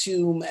 I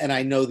assume, and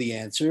I know the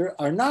answer,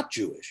 are not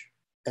Jewish.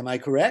 Am I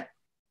correct?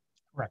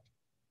 Correct.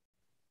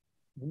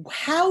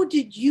 How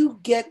did you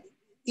get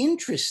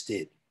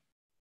interested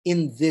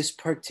in this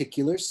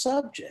particular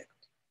subject?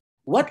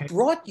 What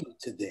brought you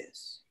to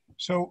this?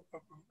 So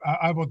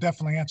I will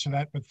definitely answer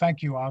that, but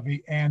thank you,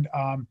 Avi. And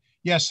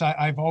yes,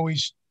 I've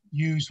always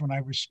used, when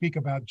I speak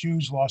about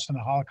Jews lost in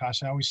the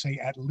Holocaust, I always say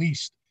at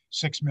least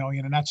 6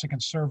 million, and that's a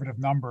conservative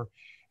number.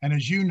 And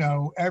as you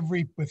know,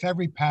 with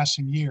every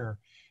passing year,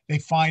 they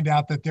find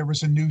out that there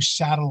was a new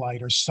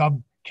satellite or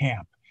sub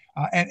camp.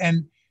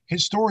 And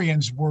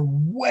historians were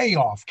way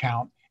off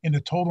count in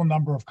the total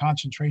number of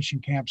concentration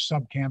camps,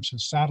 sub camps,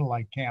 and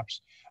satellite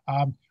camps.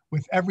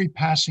 With every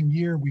passing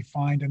year, we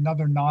find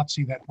another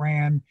Nazi that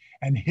ran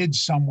and hid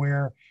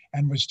somewhere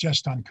and was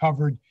just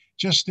uncovered.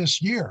 Just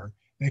this year,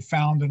 they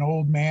found an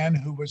old man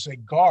who was a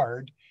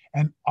guard,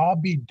 and I'll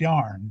be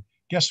darned,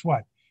 guess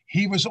what?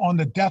 He was on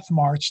the death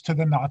march to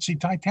the Nazi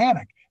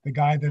Titanic, the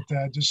guy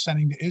that just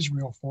sending to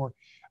Israel for.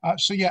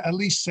 So yeah, at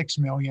least 6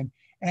 million,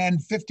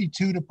 and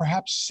 52 to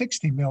perhaps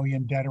 60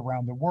 million dead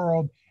around the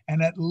world,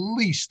 and at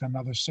least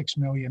another 6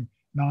 million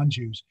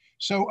non-Jews.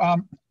 So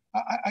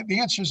the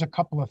answer is a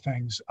couple of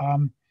things.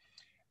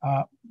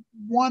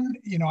 One,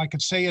 I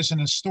could say as an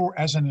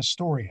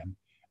historian,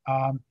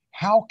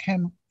 how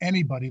can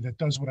anybody that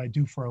does what I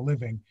do for a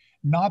living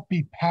not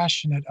be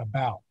passionate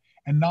about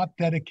and not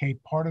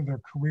dedicate part of their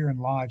career and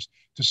lives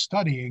to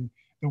studying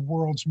the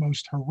world's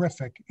most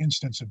horrific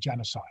instance of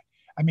genocide?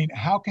 I mean,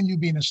 how can you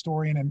be an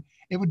historian? And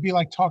it would be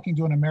like talking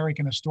to an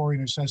American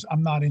historian who says,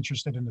 I'm not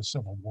interested in the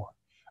Civil War.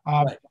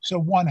 Right. So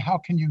one, how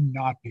can you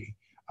not be?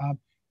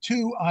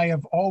 Two, I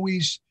have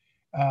always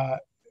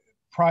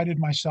prided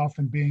myself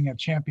in being a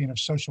champion of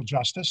social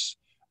justice.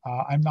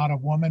 I'm not a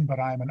woman, but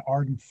I'm an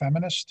ardent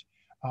feminist.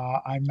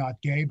 I'm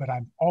not gay, but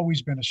I've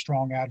always been a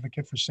strong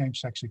advocate for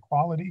same-sex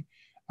equality.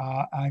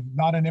 I'm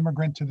not an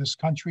immigrant to this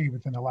country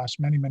within the last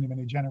many, many,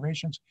 many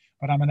generations,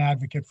 but I'm an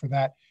advocate for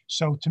that.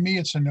 So to me,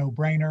 it's a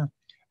no-brainer.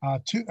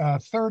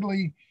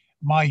 Thirdly,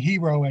 my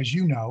hero, as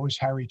you know, is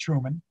Harry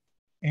Truman.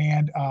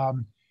 And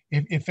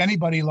if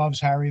anybody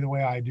loves Harry the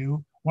way I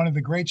do, one of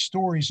the great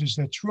stories is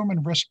that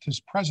Truman risked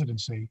his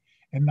presidency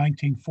in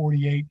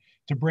 1948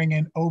 to bring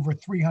in over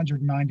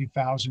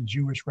 390,000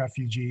 Jewish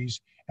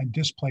refugees and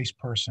displaced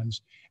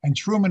persons. And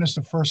Truman is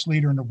the first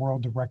leader in the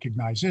world to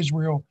recognize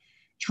Israel.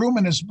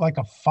 Truman is like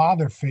a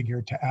father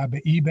figure to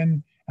Abba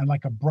Eban and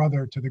like a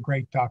brother to the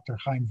great Dr.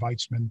 Chaim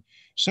Weizmann.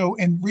 So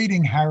in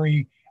reading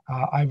Harry,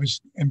 I was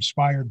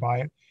inspired by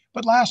it.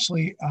 But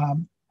lastly,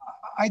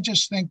 I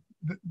just think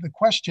the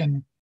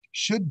question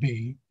should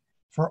be,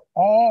 for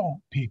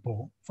all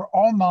people, for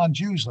all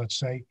non-Jews, let's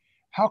say,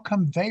 how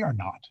come they are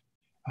not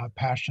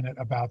passionate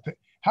about it?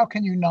 How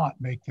can you not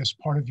make this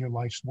part of your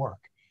life's work?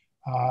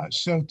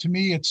 So to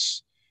me, it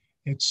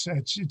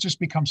just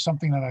becomes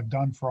something that I've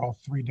done for all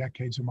 3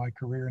 decades of my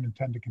career and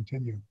intend to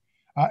continue.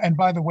 And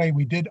by the way,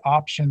 we did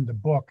option the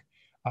book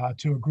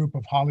to a group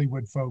of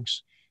Hollywood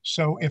folks.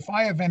 So if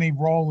I have any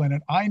role in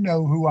it, I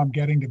know who I'm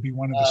getting to be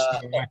one of the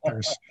star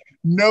actors.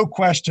 No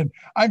question.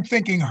 I'm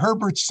thinking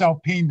Herbert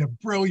Salpine, the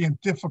brilliant,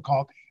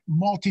 difficult,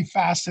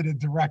 multifaceted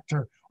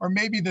director, or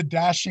maybe the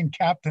dashing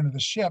captain of the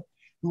ship,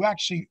 who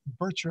actually,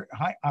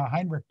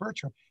 Heinrich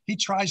Bertram, he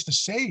tries to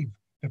save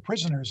the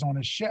prisoners on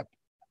his ship.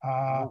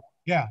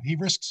 Yeah, he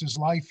risks his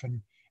life.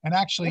 And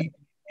actually,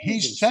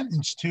 he's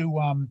sentenced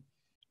to,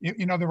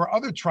 there were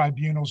other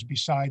tribunals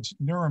besides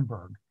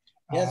Nuremberg.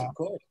 Yes, of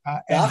course.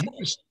 And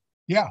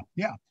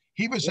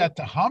he was at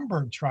the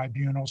Hamburg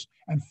tribunals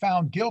and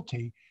found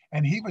guilty,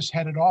 and he was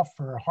headed off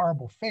for a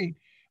horrible fate.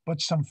 But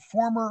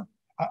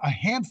a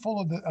handful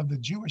of the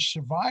Jewish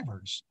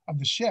survivors of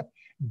the ship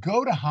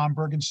go to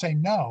Hamburg and say,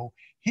 no,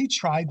 he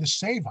tried to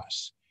save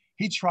us.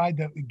 He tried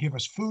to give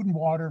us food and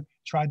water,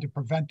 tried to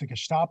prevent the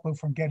Gestapo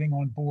from getting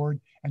on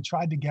board, and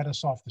tried to get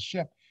us off the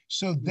ship.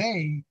 So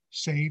they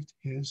saved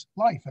his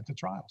life at the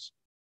trials.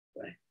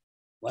 Right.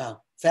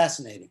 Wow,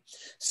 fascinating.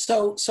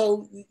 So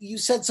you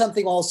said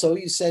something also.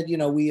 You said,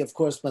 we of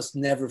course must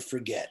never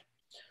forget.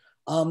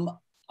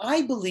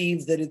 I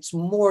believe that it's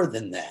more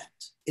than that.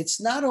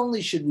 It's not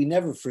only should we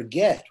never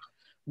forget,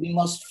 we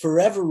must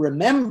forever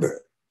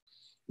remember.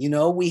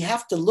 We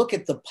have to look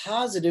at the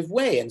positive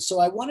way. And so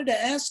I wanted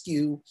to ask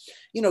you,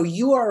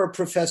 you are a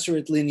professor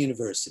at Lynn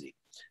University,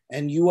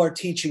 and you are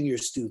teaching your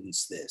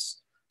students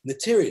this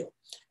material.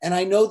 And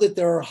I know that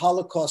there are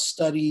Holocaust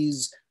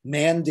studies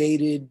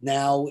mandated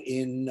now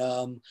in,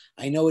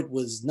 I know it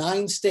was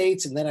 9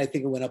 states, and then I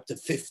think it went up to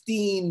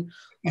 15.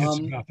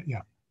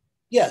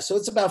 Yeah, so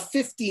it's about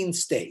 15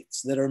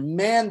 states that are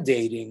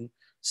mandating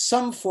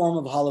some form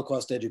of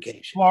Holocaust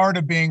education.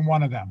 Florida being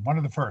one of them, one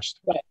of the first.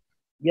 Right.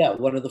 Yeah,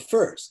 one of the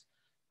first.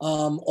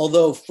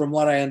 Although from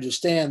what I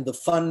understand, the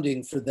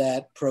funding for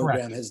that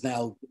program has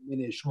now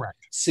diminished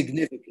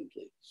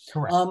significantly.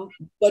 Correct.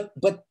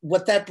 But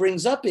what that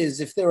brings up is,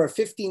 if there are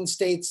 15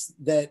 states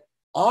that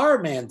are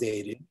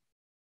mandated,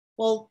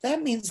 well,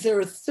 that means there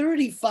are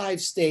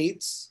 35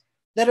 states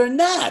that are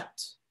not.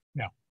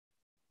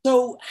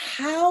 So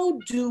how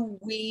do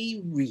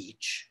we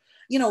reach,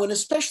 and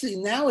especially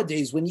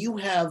nowadays when you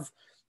have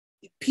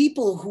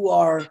people who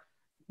are,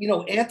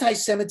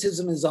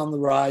 anti-Semitism is on the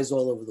rise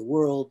all over the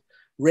world.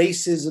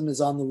 Racism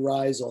is on the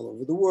rise all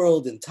over the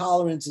world.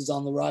 Intolerance is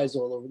on the rise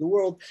all over the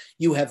world.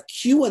 You have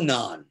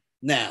QAnon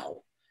now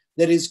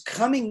that is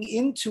coming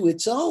into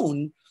its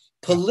own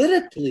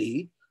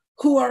politically,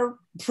 who are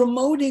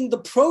promoting the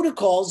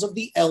protocols of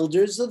the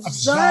elders of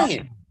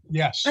Zion.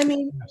 Yes. I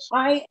mean, Yes.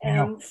 I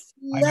am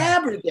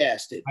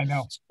flabbergasted. I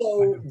know.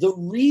 So the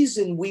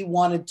reason we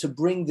wanted to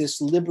bring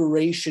this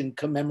liberation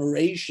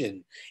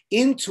commemoration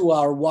into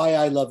our Why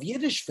I Love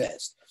Yiddish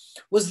Fest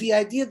was the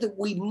idea that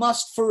we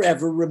must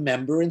forever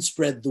remember and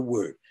spread the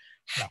word.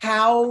 Yeah.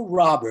 How,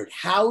 Robert,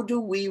 how do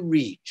we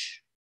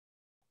reach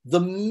the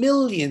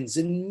millions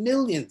and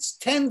millions,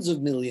 tens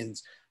of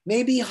millions,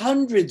 maybe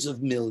hundreds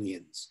of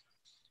millions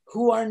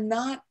who are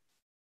not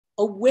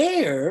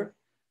aware,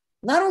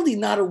 not only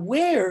not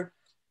aware,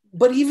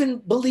 but even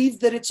believe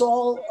that it's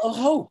all a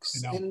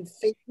hoax and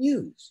fake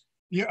news?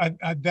 Yeah,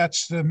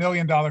 that's the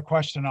million-dollar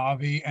question,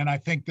 Avi. And I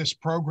think this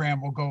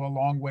program will go a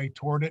long way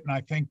toward it. And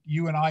I think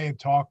you and I had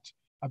talked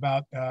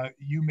about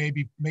you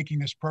maybe making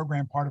this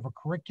program part of a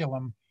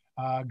curriculum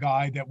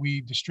guide that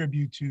we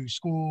distribute to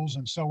schools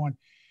and so on.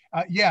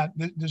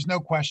 There's no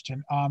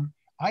question.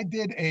 I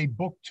did a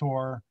book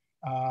tour,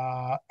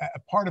 a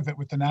part of it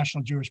with the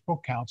National Jewish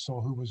Book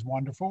Council, who was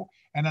wonderful.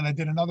 And then I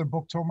did another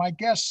book tour. My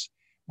guess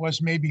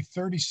was maybe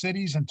 30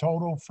 cities in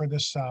total for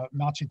this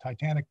Nazi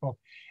Titanic book.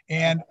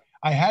 And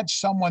I had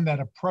someone that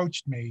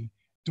approached me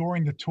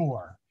during the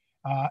tour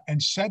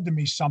and said to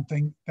me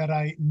something that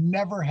I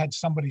never had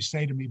somebody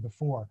say to me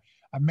before.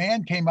 A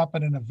man came up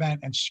at an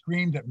event and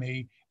screamed at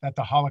me that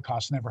the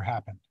Holocaust never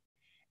happened.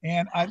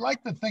 And I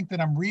like to think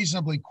that I'm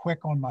reasonably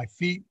quick on my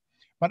feet,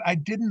 but I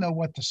didn't know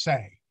what to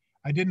say.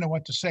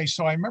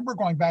 So I remember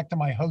going back to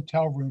my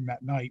hotel room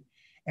that night,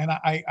 and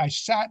I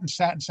sat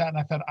and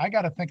I thought, I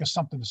got to think of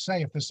something to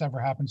say if this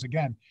ever happens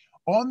again.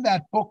 On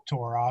that book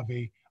tour,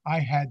 Avi, I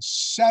had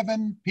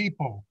 7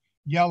 people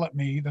yell at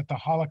me that the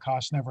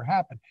Holocaust never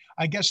happened.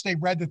 I guess they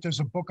read that there's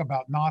a book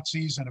about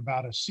Nazis and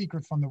about a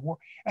secret from the war,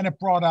 and it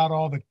brought out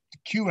all the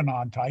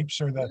QAnon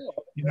types or the,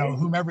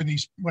 whomever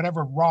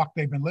whatever rock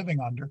they've been living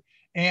under.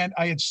 And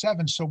I had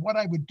 7. So what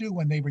I would do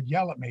when they would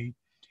yell at me,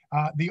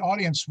 the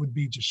audience would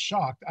be just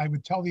shocked. I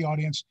would tell the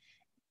audience,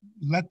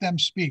 let them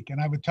speak. And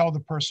I would tell the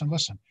person,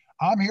 listen,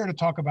 I'm here to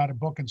talk about a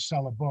book and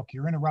sell a book.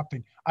 You're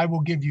interrupting. I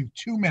will give you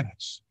 2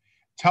 minutes.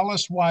 Tell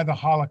us why the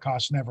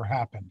Holocaust never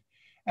happened.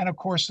 And of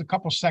course, a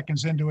couple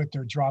seconds into it,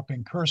 they're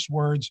dropping curse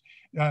words,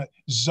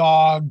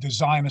 Zog, the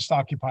Zionist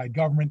occupied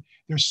government.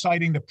 They're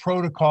citing the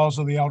protocols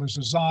of the elders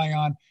of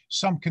Zion,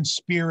 some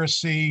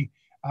conspiracy,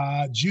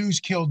 Jews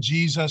killed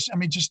Jesus. I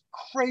mean, just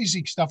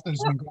crazy stuff that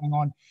has been going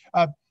on.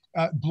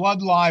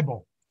 Blood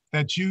libel,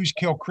 that Jews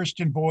kill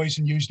Christian boys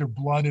and use their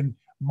blood in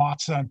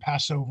matzah and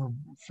Passover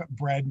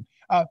bread.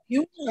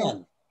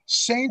 So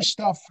same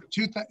stuff.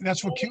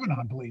 That's what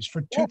QAnon believes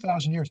for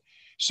 2,000 years.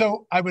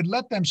 So I would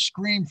let them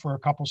scream for a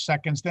couple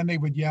seconds, then they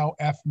would yell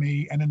F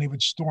me, and then they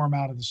would storm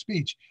out of the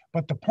speech.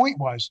 But the point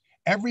was,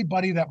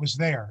 everybody that was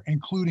there,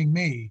 including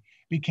me,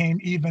 became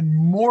even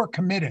more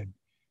committed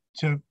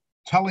to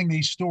telling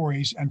these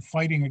stories and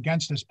fighting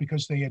against this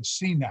because they had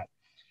seen that.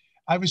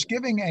 I was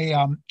giving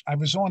I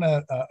was on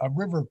a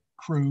river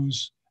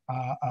cruise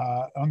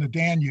on the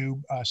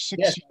Danube. I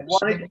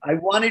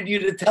wanted you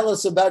to tell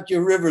us about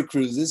your river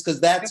cruises, because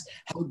that's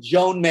how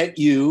Joan met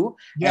you,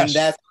 and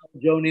that's how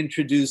Joan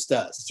introduced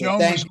us. So Joan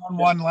was on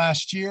one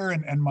last year,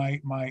 and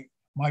my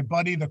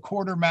buddy, the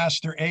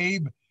quartermaster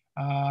Abe,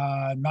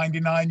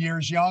 99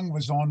 years young,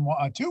 was on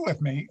 2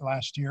 with me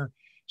last year.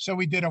 So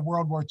we did a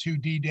World War II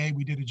D-Day.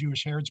 We did a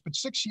Jewish Heritage. But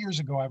 6 years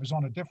ago, I was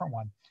on a different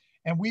one,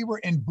 and we were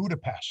in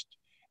Budapest.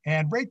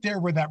 And right there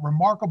were that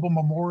remarkable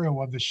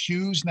memorial of the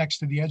shoes next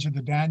to the edge of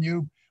the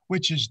Danube,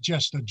 which is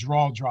just a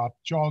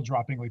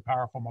jaw-droppingly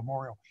powerful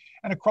memorial.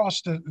 And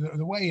across the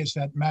way is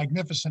that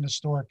magnificent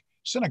historic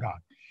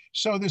synagogue.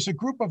 So there's a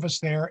group of us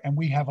there, and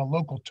we have a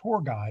local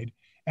tour guide,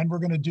 and we're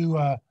going to do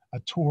a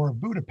tour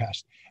of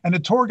Budapest. And the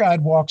tour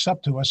guide walks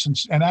up to us,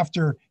 and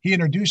after he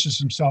introduces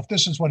himself,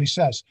 this is what he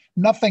says: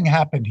 nothing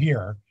happened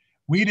here.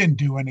 We didn't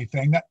do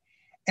anything.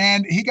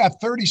 And he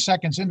got 30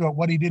 seconds into it.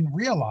 What he didn't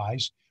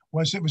realize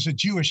was it was a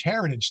Jewish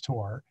heritage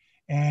tour.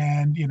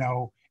 And,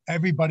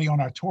 everybody on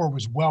our tour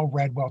was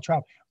well-read,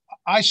 well-traveled.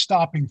 I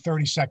stop him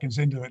 30 seconds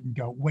into it and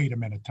go, wait a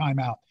minute, time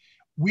out.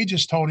 We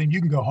just told him, you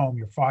can go home,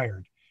 you're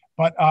fired.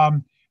 But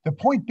the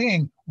point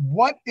being,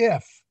 what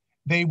if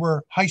they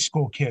were high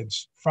school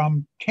kids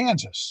from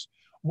Kansas?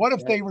 What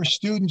if they were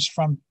students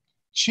from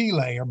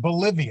Chile or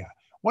Bolivia?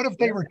 What if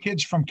they were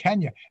kids from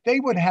Kenya? They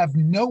would have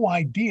no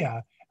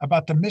idea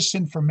about the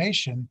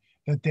misinformation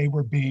that they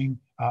were being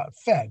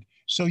fed.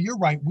 So you're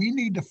right. We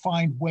need to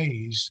find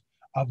ways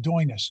of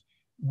doing this.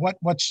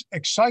 What's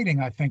exciting,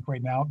 I think,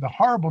 right now, the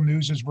horrible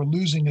news is we're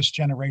losing this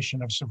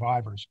generation of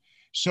survivors.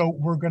 So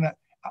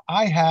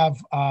I have,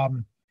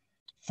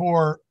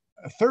 for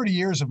 30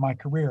 years of my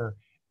career,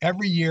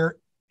 every year,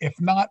 if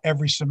not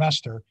every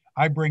semester,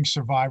 I bring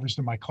survivors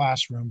to my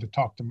classroom to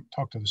talk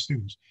to the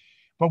students.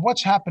 But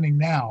what's happening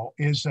now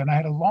is, and I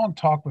had a long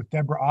talk with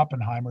Deborah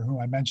Oppenheimer, who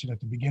I mentioned at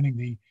the beginning,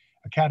 the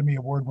Academy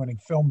Award-winning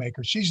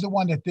filmmaker. She's the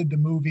one that did the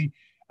movie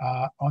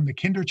on the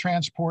Kinder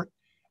transport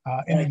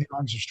into the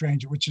arms of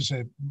stranger, which is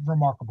a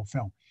remarkable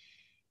film.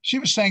 She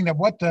was saying that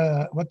what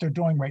they're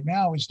doing right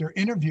now is they're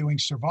interviewing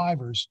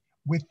survivors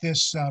with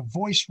this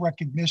voice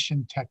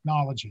recognition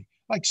technology,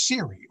 like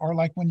Siri, or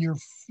like when your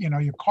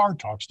car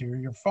talks to you, or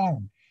your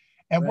phone.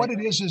 And what it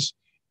is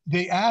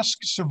they ask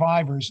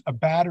survivors a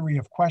battery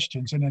of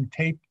questions and then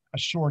tape a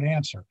short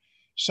answer.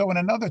 So in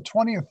another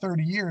 20 or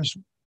 30 years,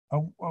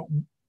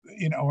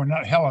 or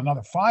not, hell,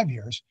 another 5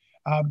 years,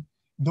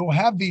 they'll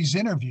have these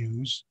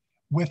interviews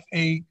with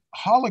a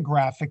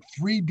holographic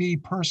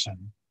 3D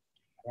person.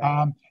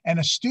 And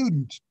a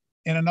student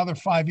in another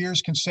 5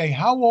 years can say,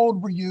 how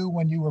old were you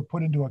when you were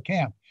put into a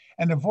camp?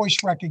 And the voice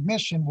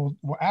recognition will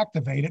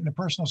activate it. And the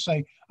person will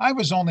say, I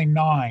was only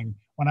 9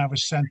 when I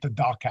was sent to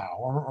Dachau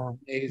or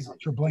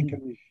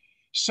Treblinka.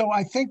 So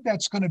I think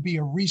that's going to be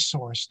a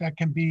resource that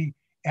can be,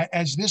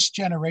 as this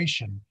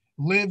generation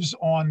lives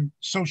on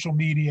social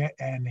media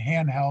and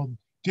handheld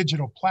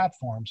digital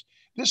platforms,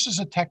 this is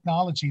a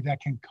technology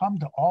that can come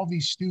to all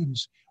these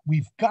students.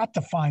 We've got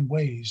to find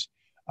ways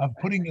of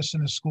putting this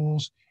in the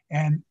schools.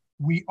 And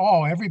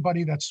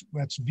everybody that's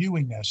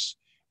viewing this,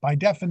 by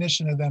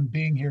definition of them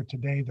being here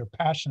today, they're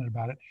passionate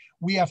about it.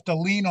 We have to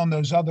lean on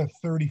those other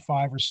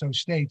 35 or so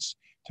states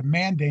to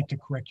mandate the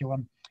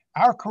curriculum.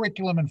 Our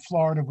curriculum in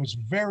Florida was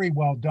very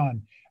well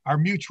done. Our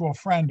mutual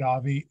friend,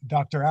 Avi,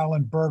 Dr.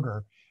 Alan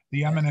Berger,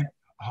 the eminent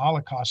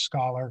Holocaust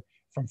scholar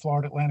from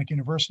Florida Atlantic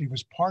University,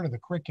 was part of the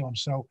curriculum.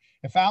 So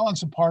if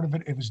Alan's a part of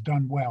it, it was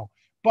done well.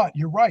 But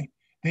you're right.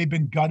 They've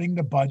been gutting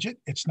the budget.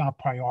 It's not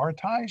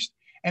prioritized.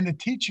 And the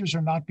teachers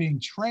are not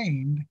being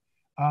trained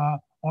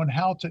on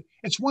how to.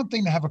 It's one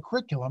thing to have a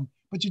curriculum,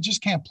 but you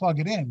just can't plug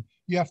it in.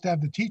 You have to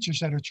have the teachers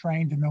that are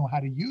trained to know how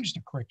to use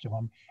the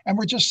curriculum. And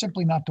we're just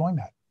simply not doing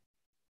that.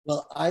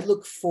 Well, I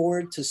look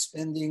forward to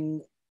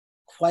spending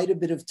quite a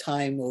bit of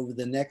time over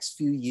the next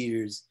few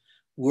years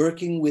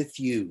working with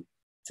you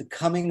to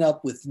coming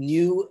up with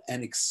new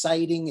and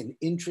exciting and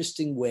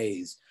interesting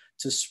ways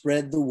to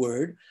spread the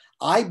word.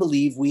 I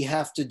believe we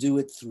have to do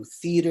it through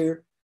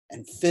theater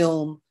and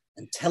film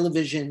and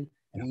television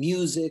and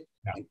music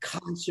and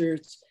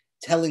concerts,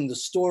 telling the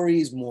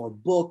stories, more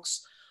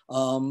books.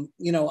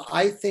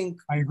 I think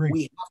I agree.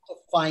 We have to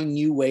find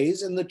new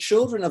ways, and the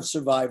children of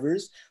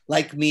survivors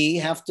like me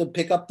have to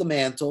pick up the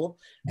mantle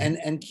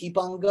and keep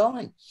on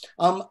going.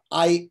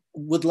 I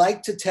would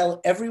like to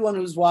tell everyone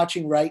who's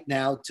watching right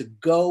now to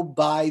go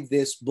buy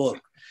this book.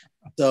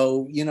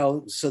 So,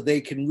 so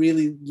they can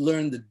really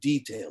learn the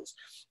details.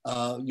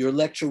 Your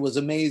lecture was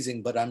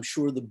amazing, but I'm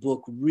sure the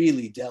book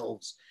really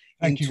delves.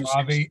 Thank you,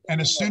 Avi. And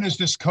as soon as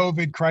this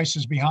COVID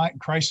crisis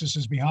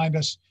is behind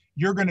us,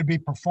 you're going to be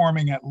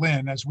performing at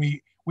Lynn, as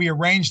we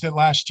arranged it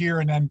last year,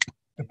 and then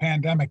the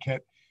pandemic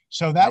hit.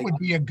 So that would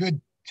be a good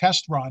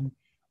test run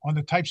on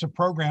the types of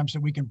programs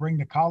that we can bring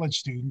to college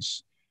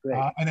students,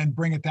 and then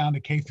bring it down to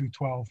K through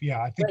 12.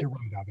 Yeah, I think you're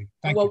right, Avi.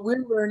 Thank you. What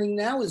we're learning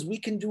now is we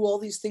can do all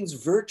these things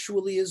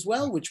virtually as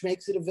well, which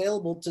makes it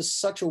available to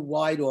such a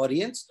wide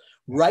audience.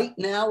 Right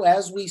now,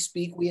 as we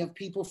speak, we have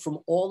people from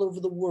all over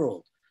the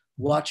world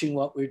watching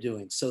what we're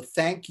doing. So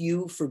thank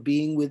you for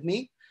being with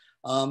me.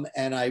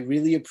 And I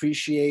really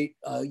appreciate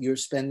your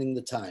spending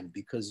the time,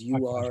 because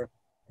you are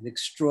an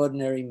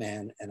extraordinary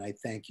man. And I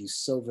thank you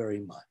so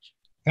very much.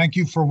 Thank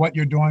you for what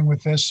you're doing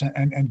with this,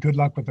 and good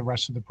luck with the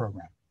rest of the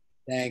program.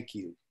 Thank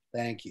you.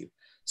 Thank you.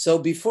 So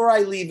before I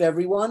leave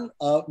everyone,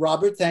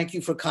 Robert, thank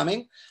you for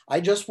coming. I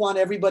just want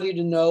everybody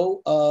to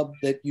know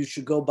that you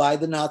should go buy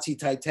the Nazi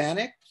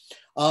Titanic.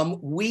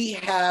 We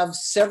have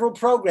several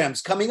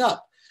programs coming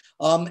up.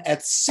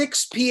 At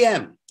 6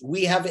 p.m.,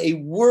 we have a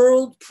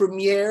world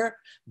premiere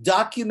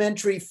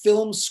documentary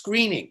film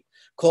screening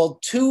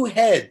called Two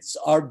Heads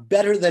Are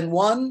Better Than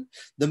One,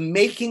 the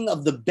making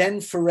of the Ben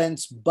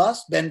Ferencz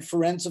bust. Ben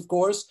Ferencz, of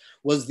course,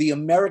 was the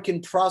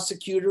American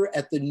prosecutor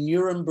at the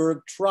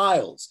Nuremberg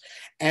trials.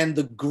 And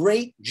the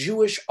great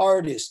Jewish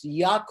artist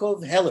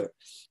Yaakov Heller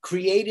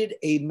created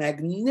a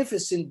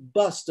magnificent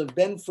bust of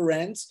Ben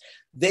Ferencz.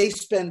 They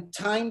spent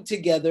time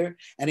together,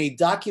 and a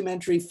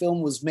documentary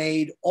film was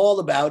made all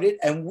about it.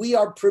 And we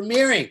are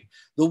premiering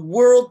the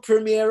world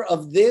premiere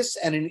of this,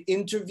 and an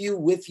interview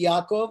with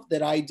Yaakov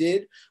that I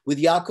did with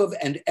Yaakov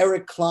and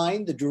Eric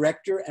Klein, the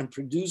director and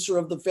producer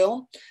of the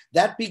film.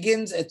 That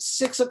begins at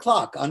 6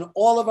 o'clock on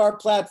all of our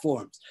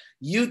platforms,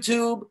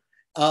 YouTube,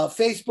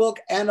 Facebook,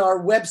 and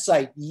our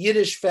website,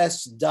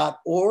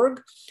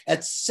 yiddishfest.org.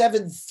 At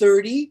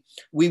 7:30,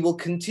 we will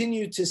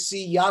continue to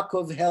see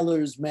Yaakov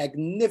Heller's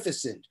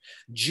magnificent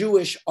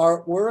Jewish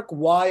artwork,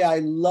 Why I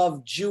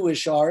Love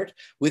Jewish Art,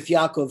 with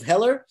Yaakov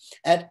Heller.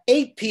 At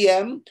 8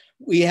 p.m.,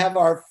 we have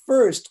our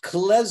first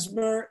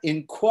Klezmer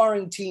in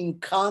Quarantine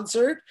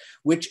concert,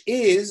 which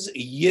is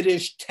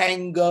Yiddish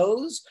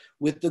tangos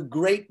with the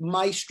great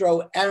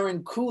maestro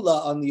Aaron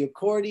Kula on the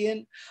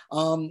accordion.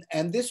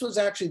 And this was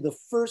actually the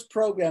first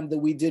program that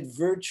we did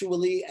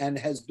virtually and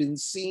has been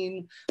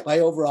seen by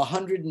over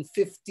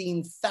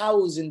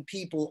 115,000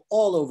 people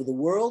all over the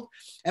world.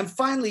 And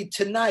finally,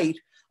 tonight,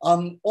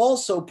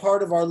 also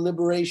part of our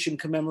Liberation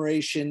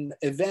commemoration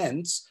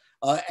events,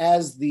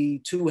 as the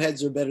Two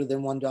Heads Are Better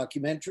Than One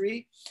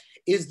documentary,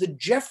 is the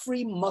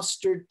Jeffrey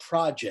Mustard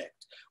Project,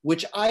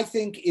 which I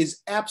think is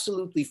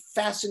absolutely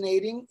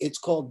fascinating. It's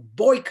called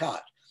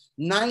Boycott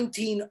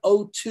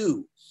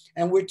 1902.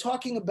 And we're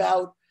talking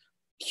about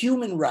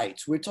human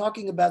rights. We're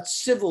talking about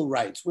civil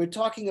rights. We're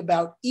talking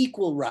about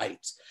equal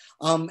rights,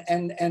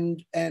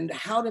 and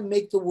how to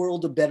make the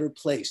world a better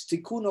place.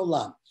 Tikkun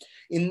Olam.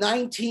 In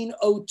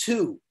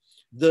 1902,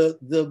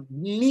 the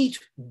meat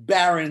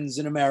barons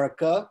in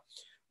America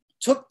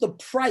took the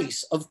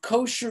price of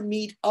kosher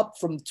meat up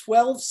from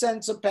 12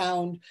 cents a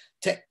pound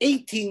to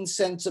 18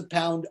 cents a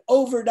pound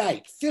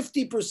overnight,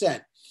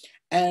 50%.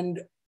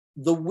 And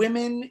the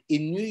women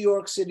in New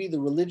York City,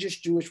 the religious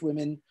Jewish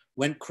women,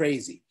 went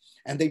crazy.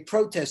 And they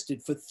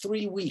protested for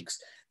 3 weeks.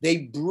 They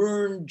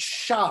burned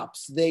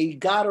shops. They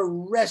got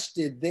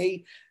arrested.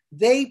 They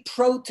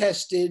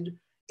protested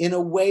in a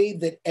way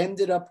that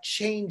ended up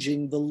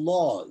changing the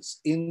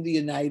laws in the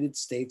United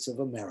States of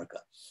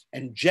America.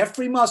 And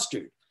Jeffrey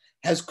Mustard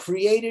has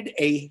created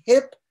a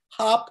hip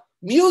hop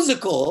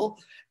musical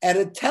and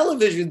a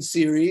television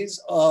series,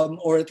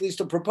 or at least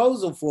a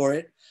proposal for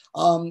it.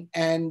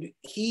 And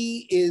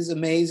he is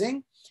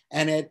amazing.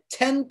 And at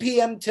 10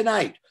 p.m.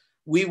 tonight,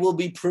 we will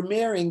be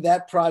premiering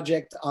that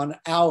project on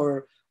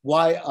our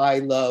Why I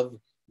Love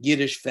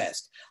Yiddish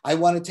Fest. I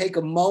want to take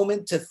a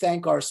moment to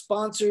thank our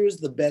sponsors,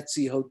 the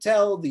Betsy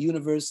Hotel, the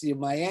University of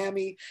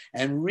Miami,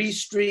 and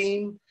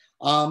Restream.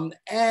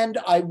 And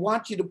I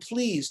want you to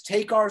please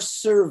take our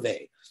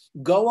survey.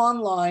 Go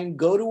online,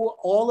 go to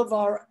all of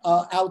our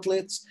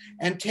outlets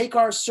and take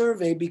our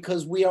survey,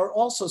 because we are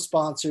also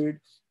sponsored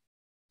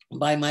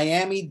by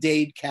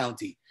Miami-Dade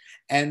County.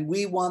 And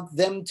we want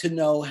them to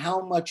know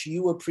how much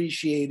you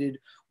appreciated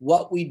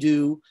what we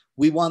do.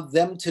 We want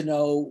them to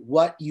know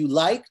what you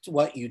liked,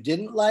 what you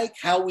didn't like,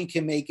 how we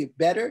can make it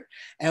better.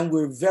 And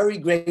we're very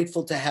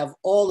grateful to have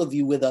all of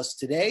you with us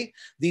today.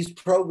 These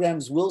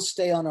programs will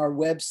stay on our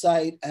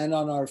website and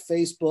on our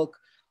Facebook,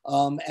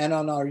 and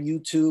on our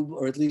YouTube,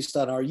 or at least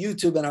on our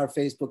YouTube and our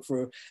Facebook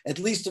for at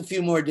least a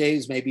few more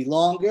days, maybe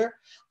longer.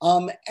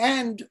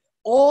 And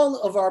all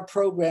of our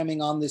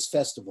programming on this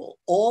festival,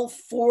 all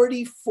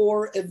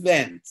 44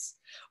 events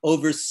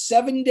over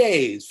 7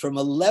 days from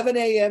 11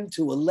 a.m.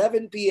 to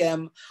 11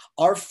 p.m.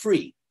 are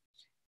free,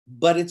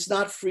 but it's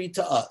not free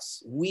to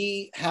us.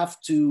 We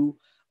have to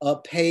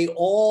pay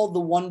all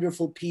the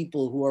wonderful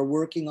people who are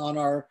working on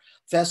our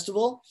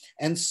festival.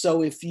 And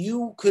so if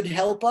you could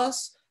help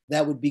us,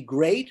 that would be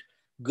great.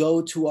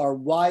 Go to our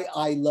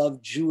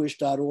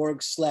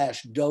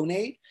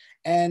whyilovejewish.org/donate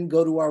and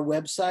go to our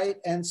website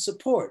and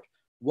support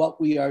what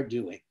we are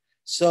doing.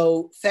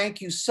 So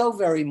thank you so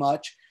very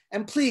much.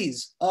 And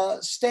please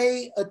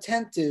stay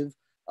attentive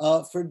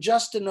for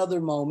just another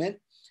moment,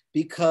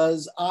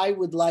 because I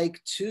would like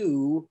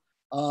to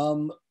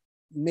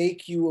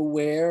make you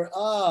aware.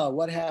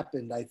 What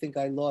happened? I think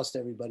I lost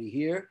everybody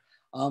here.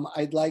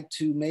 I'd like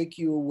to make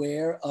you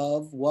aware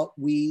of what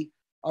we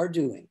are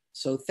doing.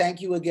 So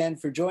thank you again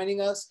for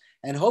joining us,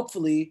 and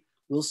hopefully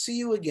we'll see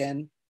you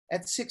again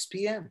at 6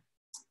 p.m.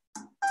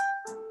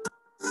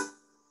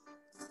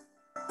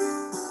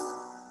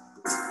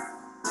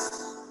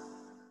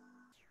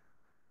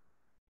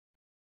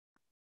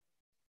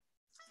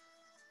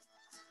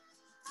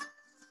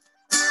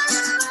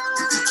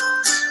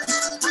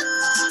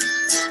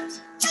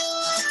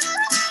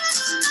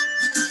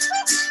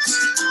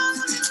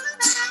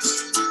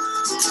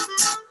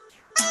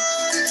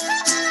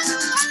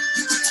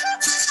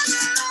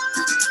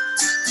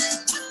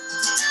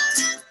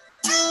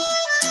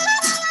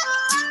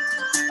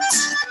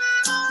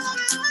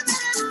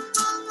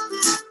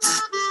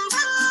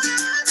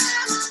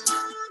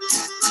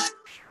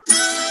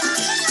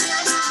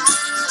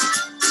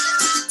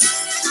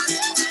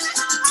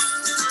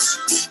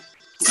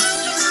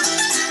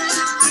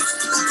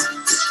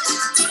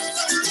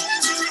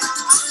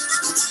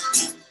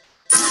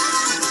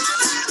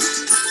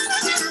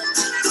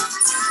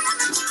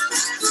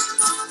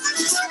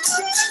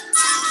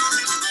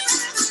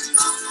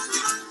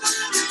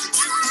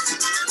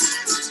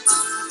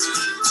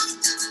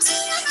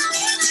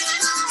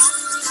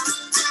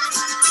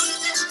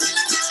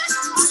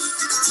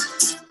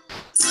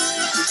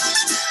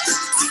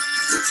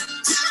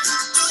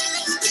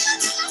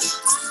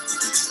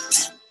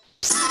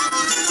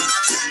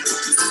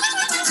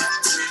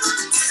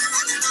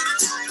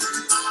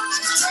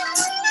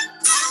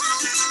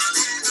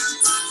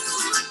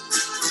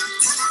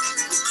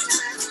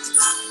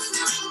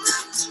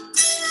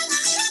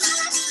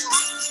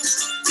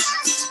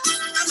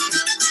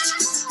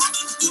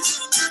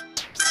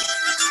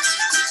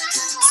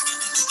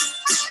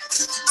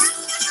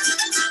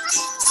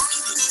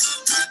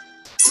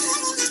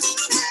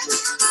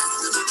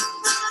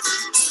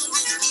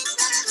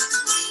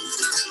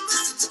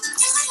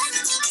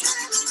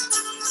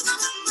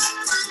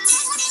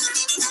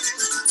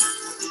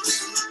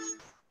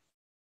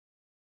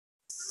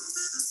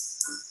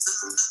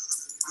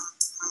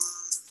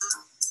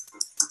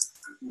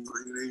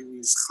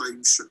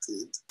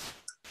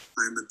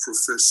 I'm a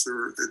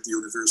professor at the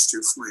University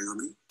of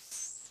Miami,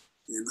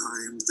 and I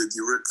am the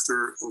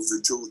director of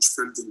the George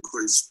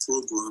Feldenkrais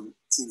program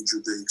in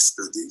Judaic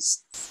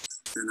Studies,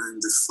 and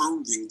I'm the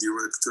founding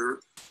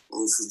director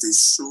of the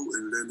Sue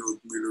and Leonard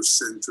Miller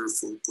Center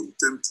for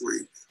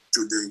Contemporary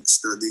Judaic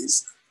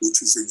Studies,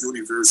 which is a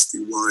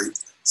university-wide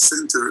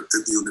center at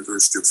the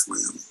University of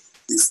Miami.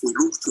 If we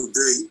look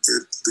today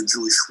at the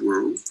Jewish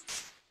world,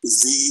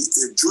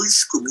 the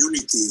Jewish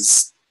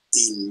communities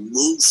in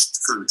most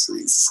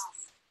countries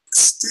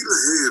still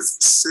have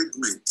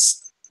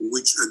segments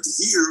which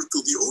adhere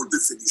to the old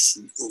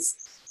definition of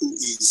who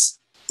is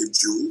a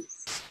Jew,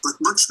 but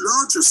much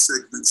larger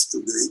segments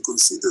today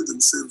consider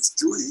themselves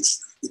Jewish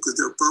because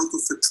they are part of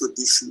a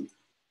tradition,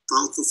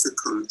 part of a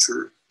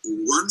culture.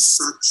 One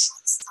such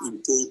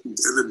important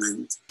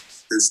element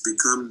has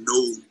become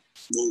known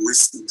more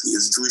recently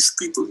as Jewish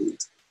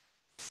peoplehood,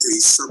 a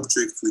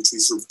subject which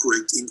is of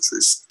great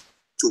interest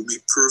to me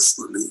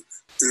personally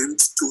and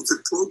to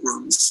the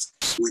programs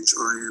which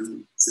I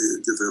am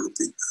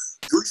developing.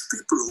 Jewish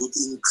peoplehood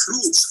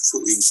includes,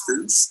 for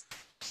instance,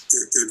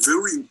 a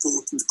very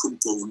important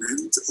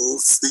component of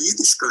the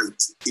Yiddishkeit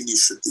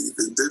initiative.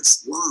 And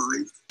that's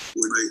why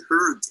when I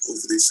heard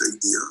of this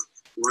idea,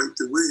 right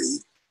away,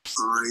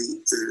 I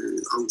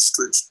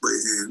outstretched my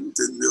hand,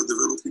 and we are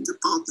developing a